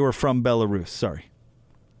 Okay. But they were from Belarus, sorry.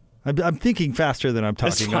 I'm thinking faster than I'm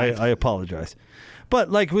talking. I apologize.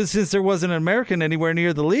 But, since there wasn't an American anywhere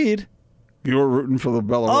near the lead... You were rooting for the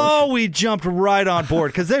Belarus. Oh, we jumped right on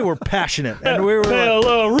board because they were passionate. And we were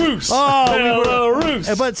Belarus!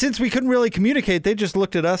 Belarus! But since we couldn't really communicate, they just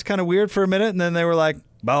looked at us kind of weird for a minute, and then they were like,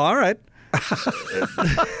 well, all right.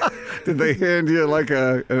 Did they hand you like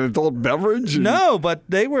an adult beverage? No, but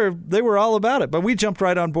they were all about it. But we jumped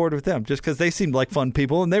right on board with them just because they seemed like fun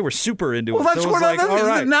people, and they were super into it. Well, that's so what all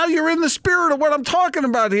right. Now you're in the spirit of what I'm talking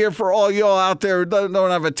about here for all y'all out there who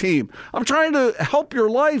don't have a team. I'm trying to help your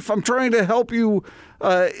life. I'm trying to help you,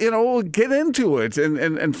 get into it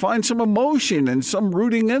and find some emotion and some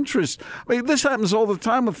rooting interest. I mean, this happens all the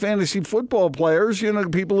time with fantasy football players.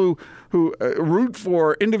 People who root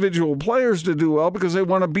for individual players to do well because they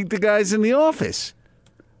want to beat the guys in the office.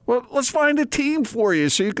 Well, let's find a team for you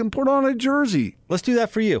so you can put on a jersey. Let's do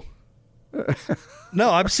that for you. No,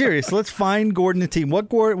 I'm serious. Let's find Gordon a team.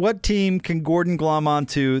 What team can Gordon glom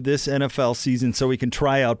onto this NFL season so he can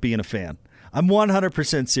try out being a fan? I'm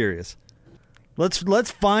 100% serious.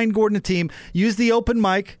 Let's find Gordon a team. Use the open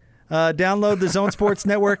mic. Download the Zone Sports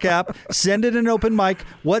Network app. Send it an open mic.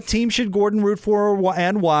 What team should Gordon root for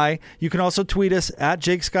and why? You can also tweet us at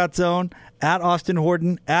Jake Scott Zone, at Austin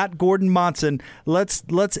Horton, at Gordon Monson.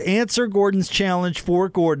 Let's answer Gordon's challenge for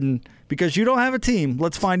Gordon because you don't have a team.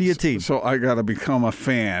 Let's find you a team. So I got to become a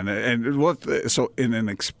fan, and so in an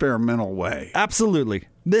experimental way. Absolutely.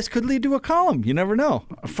 This could lead to a column. You never know.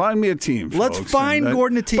 Find me a team, folks. Let's find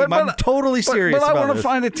Gordon a team. I'm totally serious but I about want to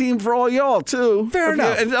find a team for all y'all, too. Fair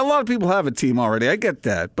enough. And a lot of people have a team already. I get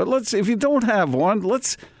that. But if you don't have one,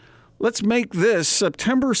 let's make this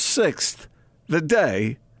September 6th the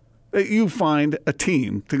day that you find a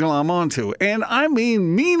team to glom onto. And I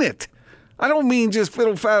mean it. I don't mean just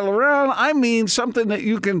fiddle-faddle around. I mean something that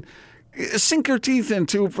you can sink your teeth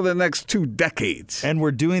into for the next 2 decades. And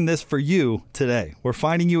we're doing this for you today. We're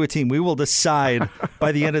finding you a team. We will decide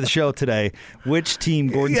by the end of the show today which team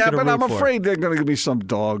Gordon's going to root for. Yeah, but I'm afraid they're going to be some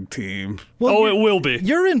dog team. Well, it will be.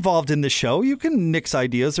 You're involved in the show. You can nix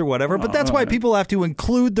ideas or whatever, but that's why people have to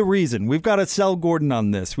include the reason. We've got to sell Gordon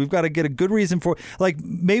on this. We've got to get a good reason for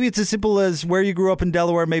maybe it's as simple as where you grew up in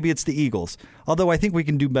Delaware. Maybe it's the Eagles. Although I think we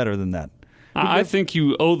can do better than that. I think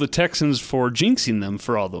you owe the Texans for jinxing them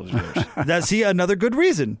for all those years. That's another good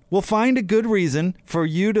reason. We'll find a good reason for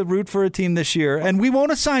you to root for a team this year, and we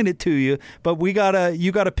won't assign it to you, but you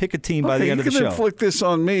gotta pick a team by the end of the show. You can inflict this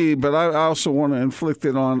on me, but I also want to inflict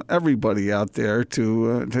it on everybody out there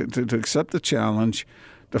to accept the challenge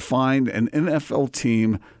to find an NFL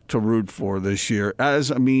team to root for this year as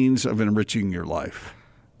a means of enriching your life.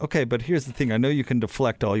 Okay, but here's the thing. I know you can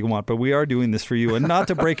deflect all you want, but we are doing this for you. And not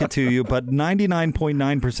to break it to you, but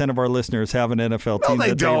 99.9% of our listeners have an NFL team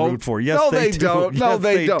that they root for. Yes, no, they they do. don't. No, Yes,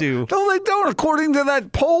 they don't. do. No, they don't. According to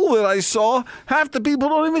that poll that I saw, half the people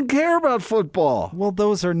don't even care about football. Well,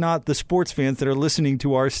 those are not the sports fans that are listening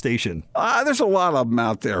to our station. There's a lot of them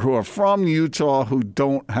out there who are from Utah who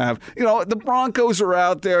don't have, the Broncos are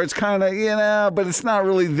out there. It's kind of, but it's not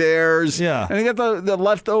really theirs. Yeah. And you got the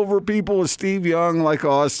leftover people with Steve Young, like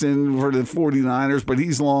Austin, for the 49ers, but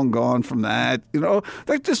he's long gone from that.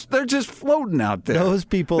 They're just floating out there. Those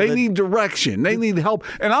people, they need direction. They need help.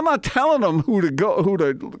 And I'm not telling them who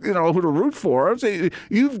to root for. I'm saying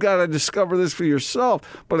you've got to discover this for yourself.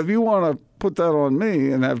 But if you want to put that on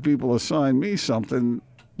me and have people assign me something,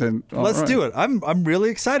 then let's do it. I'm really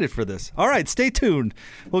excited for this. All right, stay tuned.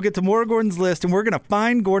 We'll get to more of Gordon's list, and we're going to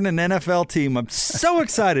find Gordon an NFL team. I'm so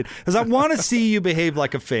excited because I want to see you behave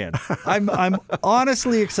like a fan. I'm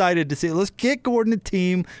honestly excited to see it. Let's get Gordon a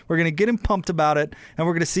team. We're going to get him pumped about it, and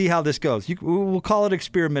we're going to see how this goes. We'll call it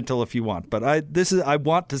experimental if you want, but I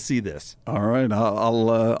want to see this. All right,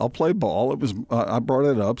 I'll play ball. It was I brought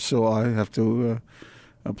it up, so I have to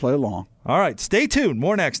play along. All right, stay tuned.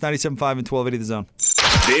 More next. 97.5 and 1280 The Zone.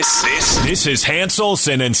 This is Hans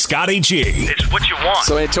Olsen and Scotty G. It's what you want.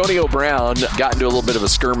 So Antonio Brown got into a little bit of a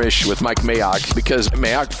skirmish with Mike Mayock because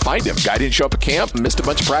Mayock fined him. Guy didn't show up at camp, missed a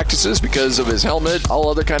bunch of practices because of his helmet, all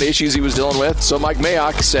other kind of issues he was dealing with. So Mike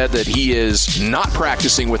Mayock said that he is not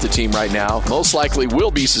practicing with the team right now. Most likely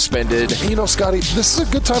will be suspended. Scotty, this is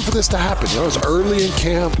a good time for this to happen. It's early in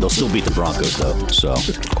camp. They'll still beat the Broncos, though. So.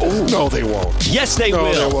 Oh, no, they won't. Yes, they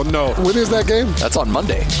will. They will. No. When is that game? That's on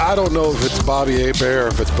Monday. I don't know if it's Bobby Hebert or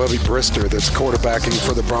if it's Bubby Brister that's quarterbacking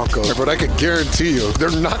for the Broncos, but I can guarantee you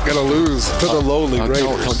they're not going to lose to the lowly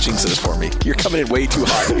Raiders. Don't jinx this for me. You're coming in way too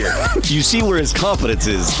hot here. You see where his confidence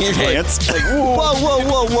is, Hans.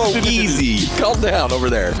 Whoa, easy. Calm down over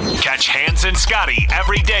there. Catch Hans and Scotty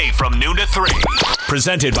every day from noon to 3.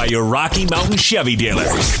 Presented by your Rocky Mountain Chevy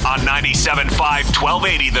dealers on 97.5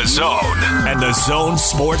 1280 The Zone and The Zone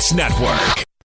Sports Network.